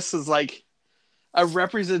see this as like a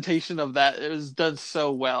representation of that, it was done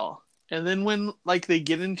so well. And then when like they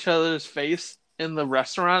get in each other's face in the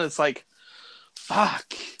restaurant, it's like,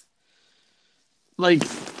 fuck. Like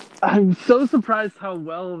I'm so surprised how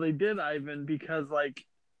well they did Ivan, because like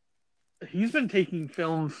he's been taking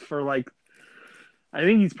films for like, I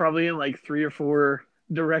think he's probably in like 3 or 4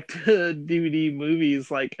 direct DVD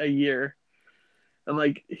movies like a year. And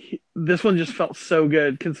like this one just felt so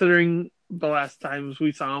good considering the last times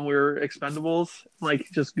we saw him we were Expendables, like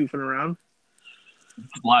just goofing around.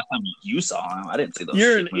 The last time you saw him, I didn't see those.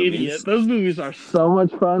 You're an idiot. Those movies are so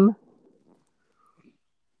much fun.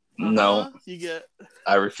 No, you get.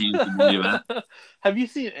 I refuse to believe it. Have you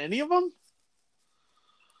seen any of them?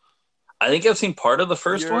 I think I've seen part of the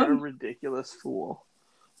first You're one. You're a ridiculous fool.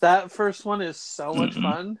 That first one is so much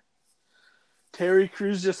fun. Terry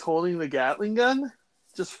Crews just holding the Gatling gun,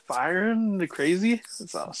 just firing the crazy.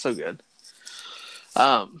 It's all so good.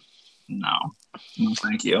 No,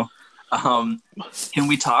 thank you. Can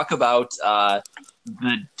we talk about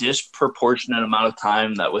the disproportionate amount of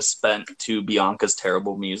time that was spent to Bianca's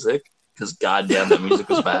terrible music? Because goddamn, that music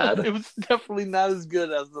was bad. It was definitely not as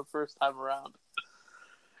good as the first time around.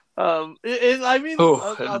 I mean,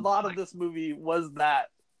 a lot of this movie was that.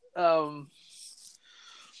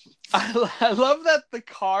 I love that the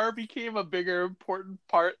car became a bigger important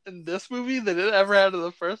part in this movie than it ever had in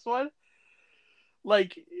the first one.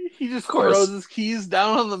 Like, he just throws his keys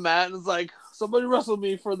down on the mat and is like, somebody wrestle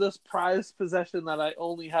me for this prized possession that I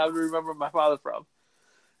only have to remember my father from.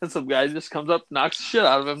 And some guy just comes up, knocks the shit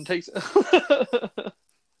out of him, and takes it.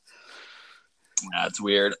 That's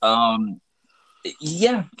weird.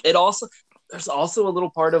 Yeah, there's also a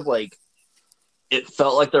little part of like, it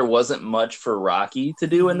felt like there wasn't much for Rocky to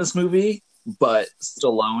do in this movie, but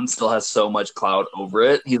Stallone still has so much clout over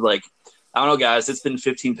it. He's like, I don't know, guys, it's been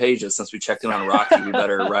 15 pages since we checked in on Rocky. We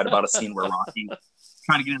better write about a scene where Rocky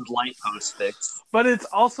trying to get his light post fixed. But it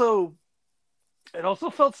also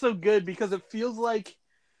felt so good because it feels like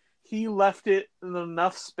he left it in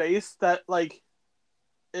enough space that like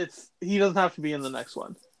he doesn't have to be in the next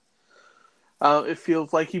one. It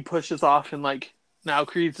feels like he pushes off and like now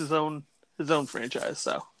creates his own franchise.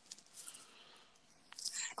 So,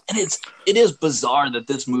 and it is bizarre that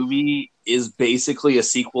this movie is basically a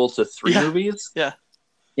sequel to 3 movies. Yeah,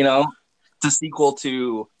 it's a sequel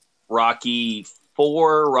to Rocky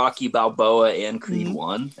IV, Rocky Balboa, and Creed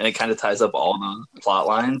 1, and it kind of ties up all those plot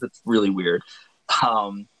lines. It's really weird.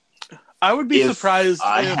 I would be surprised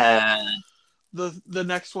if the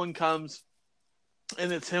next one comes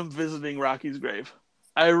and it's him visiting Rocky's grave.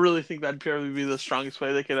 I really think that'd probably be the strongest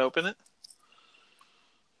way they could open it.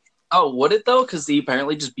 Oh, would it though? Because he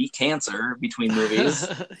apparently just beat cancer between movies.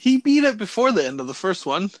 He beat it before the end of the first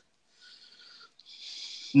one.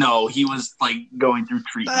 No, he was like going through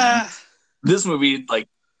treatment. This movie, like,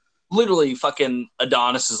 literally fucking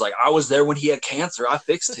Adonis is like, I was there when he had cancer. I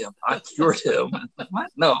fixed him. I cured him. Like, what?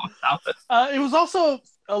 No, stop it. It was also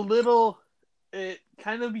it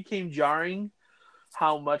kind of became jarring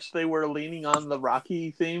how much they were leaning on the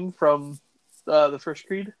Rocky theme from the first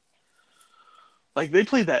Creed. Like they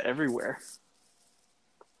played that everywhere.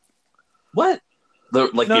 What? The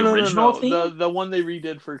original theme? The one they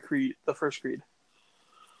redid for Creed, the first Creed.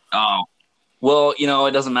 Oh, well,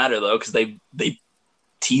 it doesn't matter though because they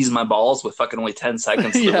tease my balls with fucking only 10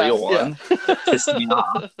 seconds of the real one. That pissed me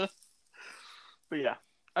off. But yeah,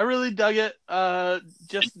 I really dug it.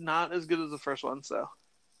 Just not as good as the first one. So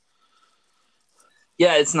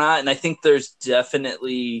yeah, it's not, and I think there's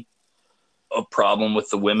definitely a problem with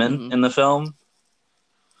the women in the film.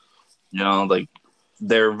 Like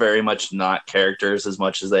they're very much not characters as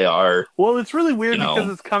much as they are. Well, it's really weird because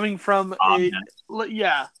it's coming from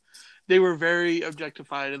they were very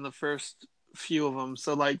objectified in the first few of them.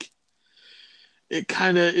 So like it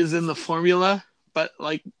kind of is in the formula, but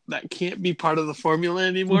like that can't be part of the formula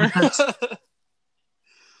anymore.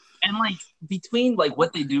 And like between like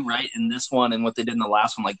what they do right in this one and what they did in the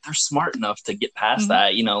last one, like they're smart enough to get past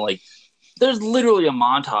that. Like there's literally a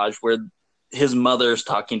montage where his mother's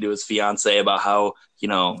talking to his fiance about how,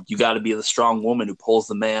 you got to be the strong woman who pulls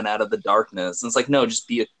the man out of the darkness. And it's like, no, just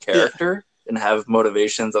be a character and have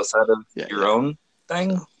motivations outside of your own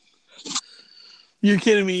thing. You're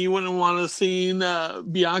kidding me. You wouldn't want to see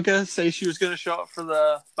Bianca say she was going to show up for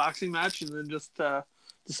the boxing match and then just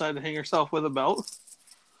decide to hang herself with a belt?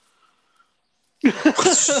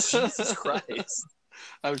 Jesus Christ.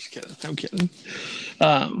 I'm just kidding. I'm kidding.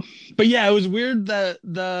 But yeah, it was weird that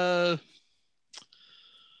the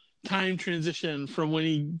time transition from when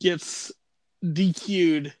he gets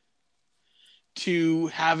DQ'd to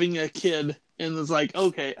having a kid and was like,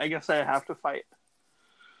 okay, I guess I have to fight.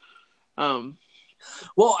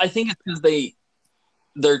 Well, I think it's because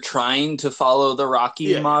they're trying to follow the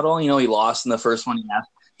Rocky model. He lost in the first one.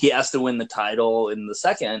 He has to win the title in the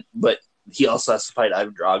second, but he also has to fight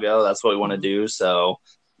Ivan Drago. That's what we want to do. So,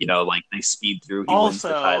 like they speed through. He wins the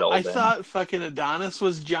title. I thought fucking Adonis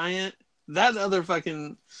was giant. That other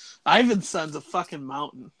fucking Ivan's son's a fucking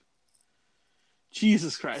mountain.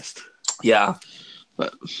 Jesus Christ. Yeah.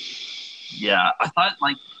 But yeah, I thought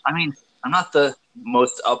I'm not the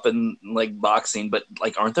most up in like boxing, but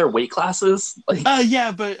like aren't there weight classes? Like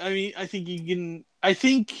yeah, but I mean I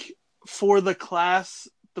think for the class,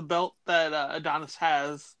 the belt that Adonis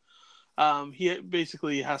has, he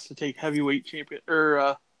basically has to take heavyweight champion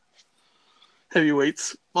or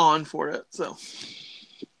heavyweights on for it. So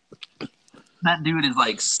that dude is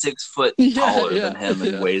like 6 foot taller than him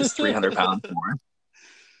and weighs 300 pounds more.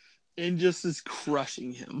 And just is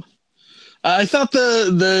crushing him. I thought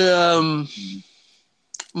the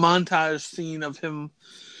montage scene of him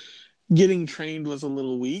getting trained was a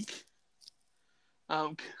little weak.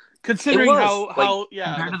 Considering how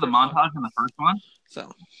compared to the montage in the first one.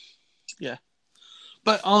 So yeah.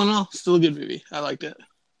 But all in all, still a good movie. I liked it.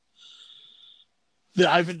 The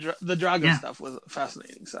Drago stuff was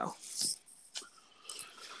fascinating, so.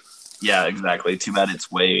 Yeah, exactly. Too bad it's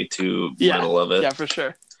way too little of it. Yeah, for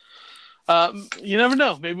sure. You never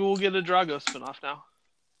know. Maybe we'll get a Drago spinoff now.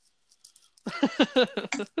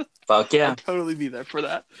 Fuck yeah. I'd totally be there for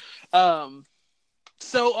that.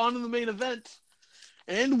 So on to the main event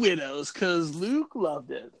and Widows, because Luke loved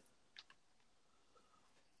it.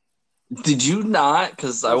 Did you not?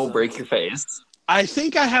 Because I will break your face. I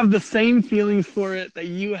think I have the same feelings for it that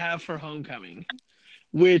you have for Homecoming,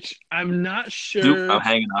 which I'm not sure I'm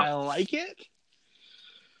hanging up. I like it,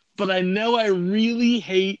 but I know I really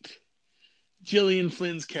hate Gillian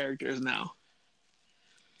Flynn's characters now.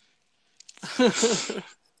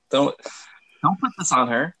 Don't put this on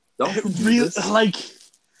her. Don't really like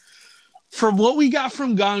from what we got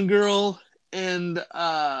from Gone Girl and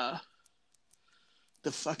the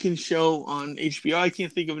fucking show on HBO. I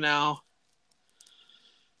can't think of now.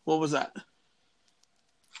 What was that?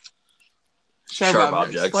 Sharp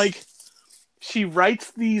Objects. Like she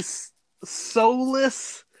writes these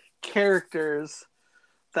soulless characters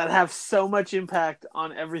that have so much impact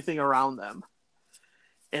on everything around them.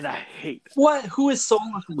 And I hate it. What? Who is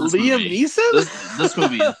soulless in this Liam movie? Neeson? This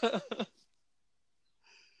movie.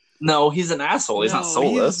 No, he's an asshole. He's not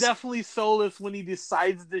soulless. He's definitely soulless when he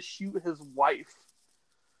decides to shoot his wife.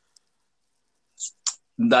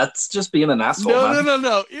 That's just being an asshole.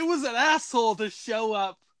 No. It was an asshole to show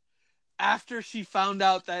up after she found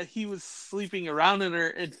out that he was sleeping around in her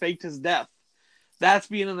and faked his death. That's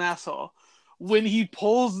being an asshole. When he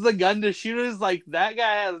pulls the gun to shoot her, it's like, that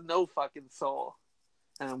guy has no fucking soul.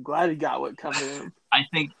 And I'm glad he got what coming to him. I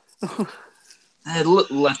think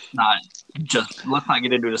let's not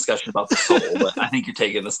get into a discussion about the soul, but I think you're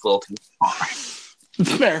taking this a little too far.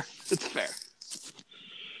 It's fair.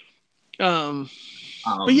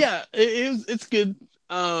 But yeah, it's good.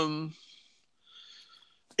 Um,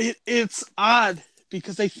 it's odd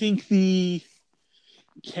because I think the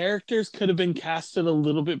characters could have been casted a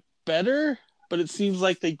little bit better, but it seems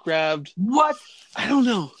like they grabbed. What? I don't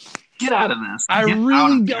know. Get out of this. I Get out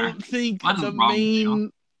really of here. don't think What is the wrong with you?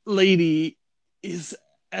 main lady is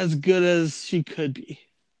as good as she could be.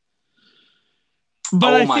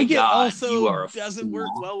 But I think it also doesn't work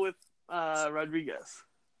well with Rodriguez.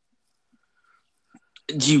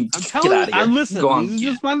 I'm Get out of here. I'm listening. These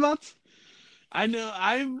are just my thoughts. I know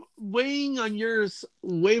I'm weighing on yours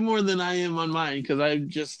way more than I am on mine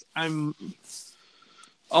because I'm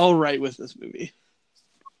all right with this movie.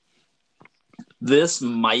 This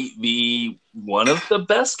might be one of the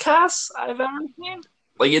best casts I've ever seen.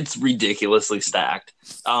 Like, it's ridiculously stacked.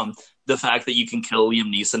 The fact that you can kill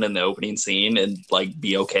Liam Neeson in the opening scene and like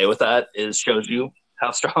be okay with that shows you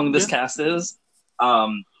how strong this cast is.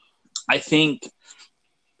 I think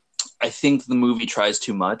the movie tries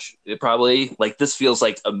too much. It probably like this feels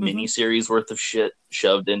like a mini series worth of shit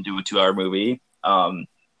shoved into a 2-hour movie. I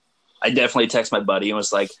definitely text my buddy and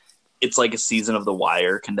was like, it's like a season of The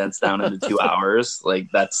Wire condensed down into 2 hours. Like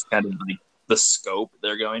that's kind of like the scope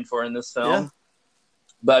they're going for in this film. Yeah.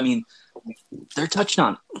 But I mean, they're touching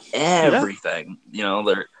on everything. Yeah. You know,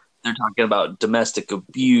 they're talking about domestic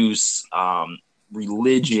abuse,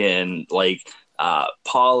 religion, like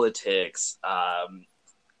politics,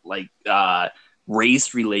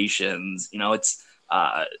 race relations. You know, it's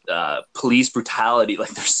police brutality.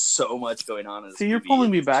 Like there's so much going on in this movie. You're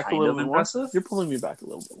pulling me back a little bit more. You're pulling me back a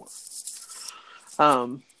little bit more.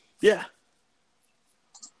 Yeah.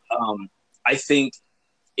 I think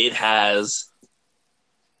it has,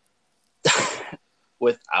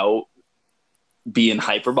 without being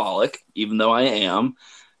hyperbolic, even though I am,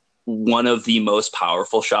 one of the most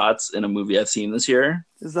powerful shots in a movie I've seen this year.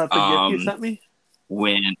 Is that the gift you sent me?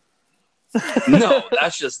 No,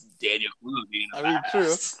 that's just Daniel Kaluuya being a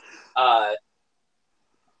badass. True.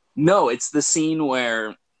 No, it's the scene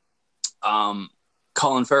where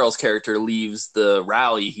Colin Farrell's character leaves the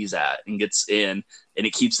rally he's at and gets in, and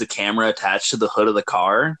it keeps the camera attached to the hood of the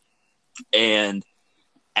car. And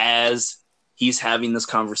as he's having this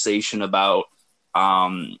conversation about,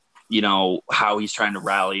 you know, how he's trying to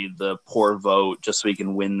rally the poor vote just so he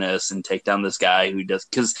can win this and take down this guy who does,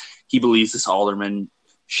 because he believes this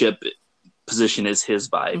aldermanship position is his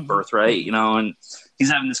by birthright, you know, and he's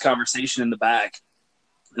having this conversation in the back.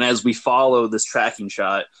 And as we follow this tracking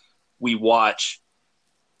shot, we watch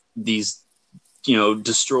these, you know,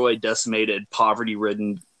 destroyed, decimated,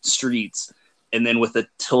 poverty-ridden streets. And then with the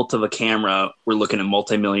tilt of a camera, we're looking at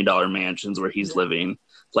multi-million-dollar mansions where he's living.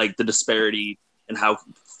 Like the disparity and how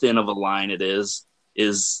thin of a line it is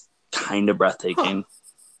kind of breathtaking.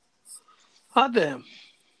 Hot damn.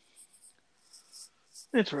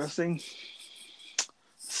 Interesting.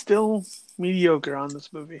 Still mediocre on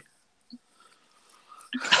this movie.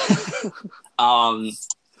 I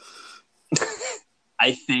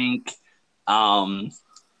think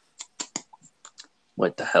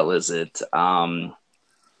what the hell is it?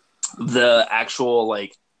 The actual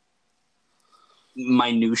like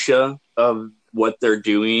minutia of what they're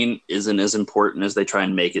doing isn't as important as they try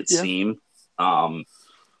and make it seem. You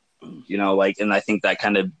know, like, and I think that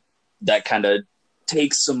kind of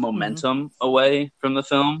takes some momentum away from the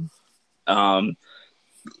film.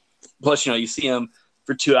 Plus, you know, you see him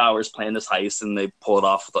for 2 hours playing this heist and they pull it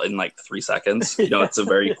off in like 3 seconds. You know, it's a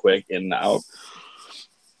very quick in and out.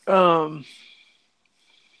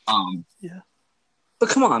 Yeah. But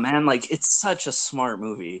come on, man, like it's such a smart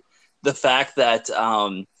movie. The fact that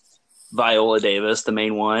Viola Davis, the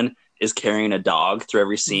main one, is carrying a dog through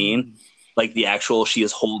every scene, like the actual, she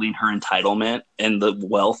is holding her entitlement and the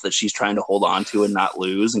wealth that she's trying to hold on to and not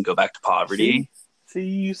lose and go back to poverty. See,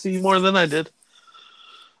 you see more than I did.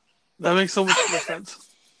 That makes so much more sense.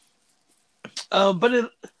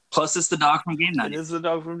 But plus it's the dog from Game Night. It is the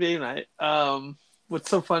dog from Game Night. What's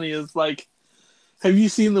so funny is, like, have you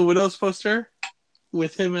seen the Widows poster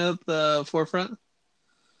with him at the forefront?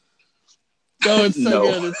 Oh, it's so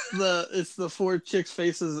good. It's the 4 chicks'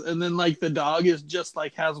 faces, and then like the dog is just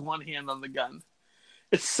like has one hand on the gun.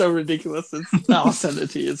 It's so ridiculous. I'll send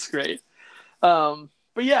it to you. It's great. But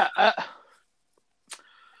yeah,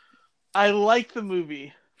 I like the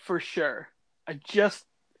movie for sure. Liam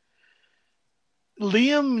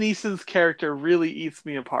Neeson's character really eats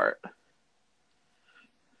me apart.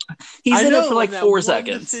 He's in it for like 4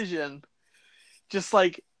 seconds. Decision just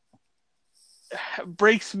like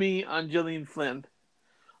breaks me on Gillian Flynn.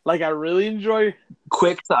 Like I really enjoy.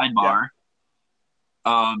 Quick sidebar.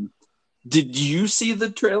 Yeah. Did you see the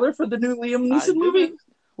trailer for the new Liam Neeson movie?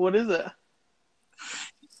 What is it?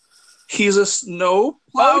 He's a snow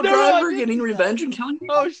plow Oh, no, I driver did getting see that. revenge and killing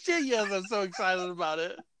people. Oh shit! Yes, I'm so excited about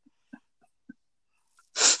it.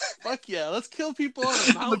 Fuck yeah! Let's kill people on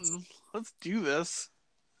a mountain. Let's do this.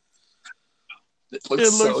 It It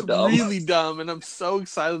looks so looks dumb. really dumb, and I'm so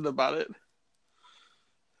excited about it.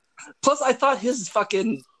 Plus, I thought his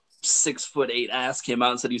fucking 6'8" ass came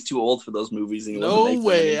out and said he was too old for those movies. And he wasn't No making them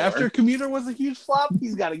way! anymore. After Commuter was a huge flop,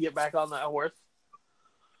 he's got to get back on that horse.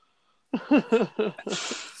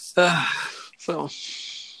 So,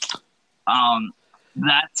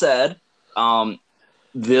 that said,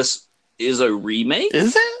 this is a remake.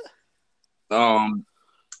 is it?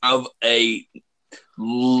 Of a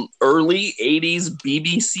early 80s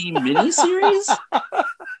BBC miniseries.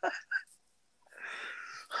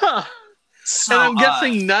 Huh. So, And I'm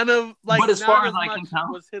guessing none of but as far as not I can much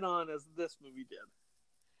tell, was hit on as this movie did.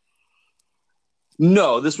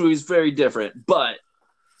 no, this movie's very different. But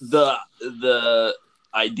the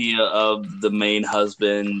idea of the main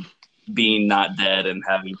husband being not dead and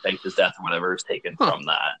having faked his death or whatever is taken from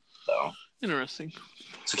that. So Interesting.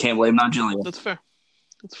 So can't blame it on Jillian. That's fair.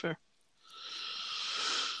 That's fair.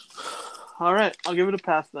 All right, I'll give it a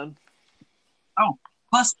pass then. Oh,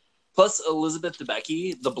 plus Elizabeth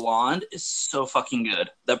Debicki, the blonde, is so fucking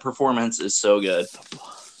good. That performance is so good.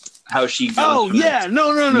 How she goes. Oh yeah,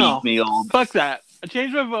 no. Meal. Fuck that. I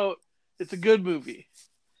changed my vote. It's a good movie.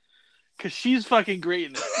 Cause she's fucking great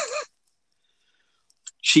in it.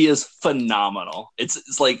 She is phenomenal.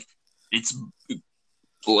 It's like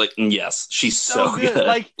yes, she's so good.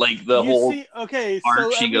 Like the whole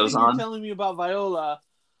arc she goes on. You're telling me about Viola,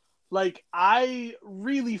 like I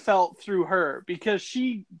really felt through her because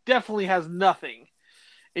she definitely has nothing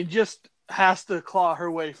and just has to claw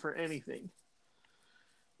her way for anything.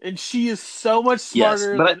 And she is so much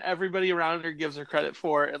smarter than everybody around her gives her credit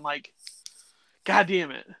for, and like, god damn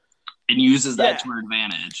it. And uses that to her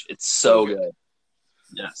advantage. It's so good.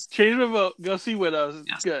 Yes. Change my vote. Go see Widows.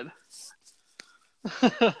 It's good.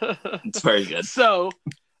 It's very good. So,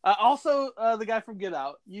 also the guy from Get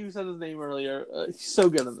Out. You said his name earlier. He's so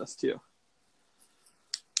good in this too.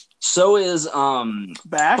 So is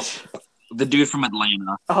Bash, the dude from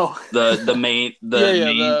Atlanta. Oh, the main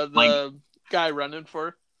the guy running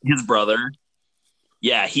for his brother.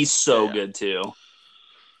 Yeah, he's so good too.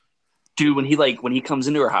 Dude, when he comes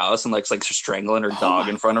into her house and like strangling her dog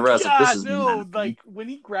in front of her, I was like, this is no. Like when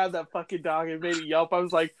he grabbed that fucking dog and made it yelp, I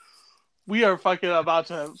was like, we are fucking about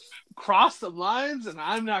to cross some lines, and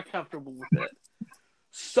I'm not comfortable with it.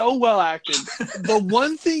 So well acted. The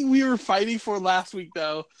one thing we were fighting for last week,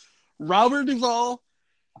 though, Robert Duvall,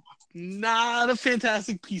 not a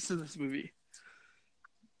fantastic piece in this movie,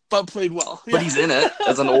 but played well. But he's in it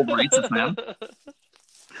as an old racist man.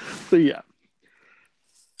 So yeah.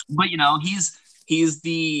 But he's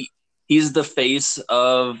the face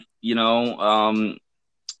of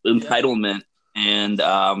entitlement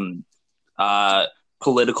and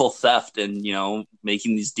political theft and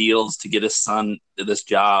making these deals to get his son to this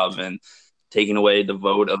job and taking away the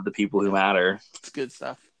vote of the people who matter. It's good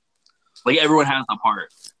stuff. Like everyone has a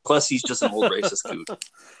part. Plus, he's just an old racist coot.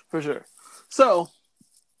 For sure. So,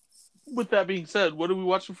 with that being said, what are we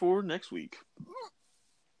watching for next week?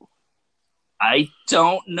 I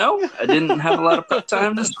don't know. I didn't have a lot of prep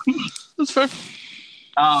time this week. That's fair.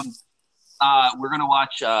 We're gonna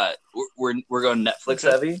watch. We're going Netflix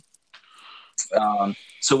heavy.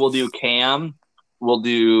 So we'll do Cam. We'll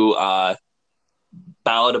do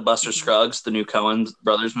Ballad of Buster Scruggs, the new Coen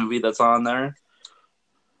brothers movie that's on there.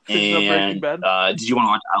 And did you want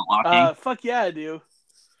to watch Outlaw King? Fuck yeah, I do.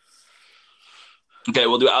 Okay,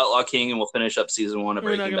 we'll do Outlaw King and we'll finish up season 1 of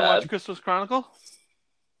Breaking Bad. You're not gonna watch Christmas Chronicle?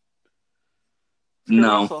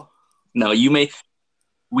 No, you may.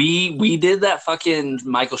 We did that fucking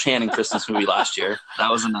Michael Shannon Christmas movie last year. That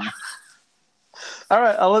was enough. All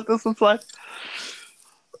right, I'll let this one slide.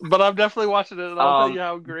 But I'm definitely watching it, and I'll tell you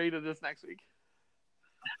how great it is next week.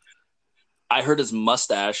 I heard his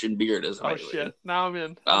mustache and beard is amazing. Oh shit! Now I'm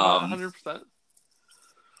in. 100%.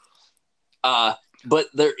 But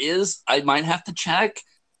there is. I might have to check.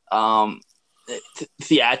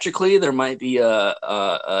 Theatrically, there might be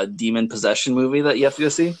a demon possession movie that you have to go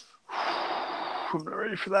see. I'm not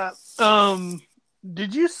ready for that.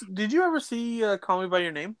 Did you ever see Call Me by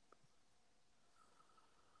Your Name?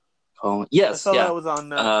 Oh yes, I saw that was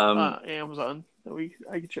on Amazon that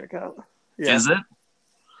I could check out. Yeah. Is it?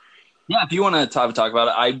 Yeah, if you want to talk about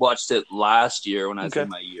it, I watched it last year when I was in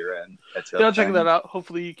my year-end. Yeah, I'll check that out.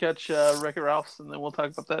 Hopefully, you catch Wreck-It Ralph's, and then we'll talk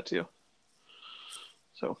about that too.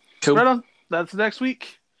 So, cool. Right on. That's next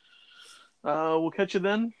week. We'll catch you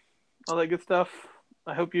then. All that good stuff.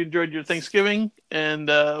 I hope you enjoyed your Thanksgiving, and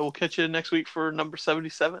we'll catch you next week for number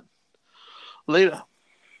 77. Later.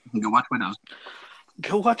 Go watch Widows.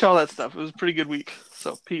 Go watch all that stuff. It was a pretty good week.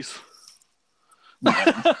 So peace.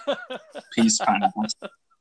 Peace, pineapples.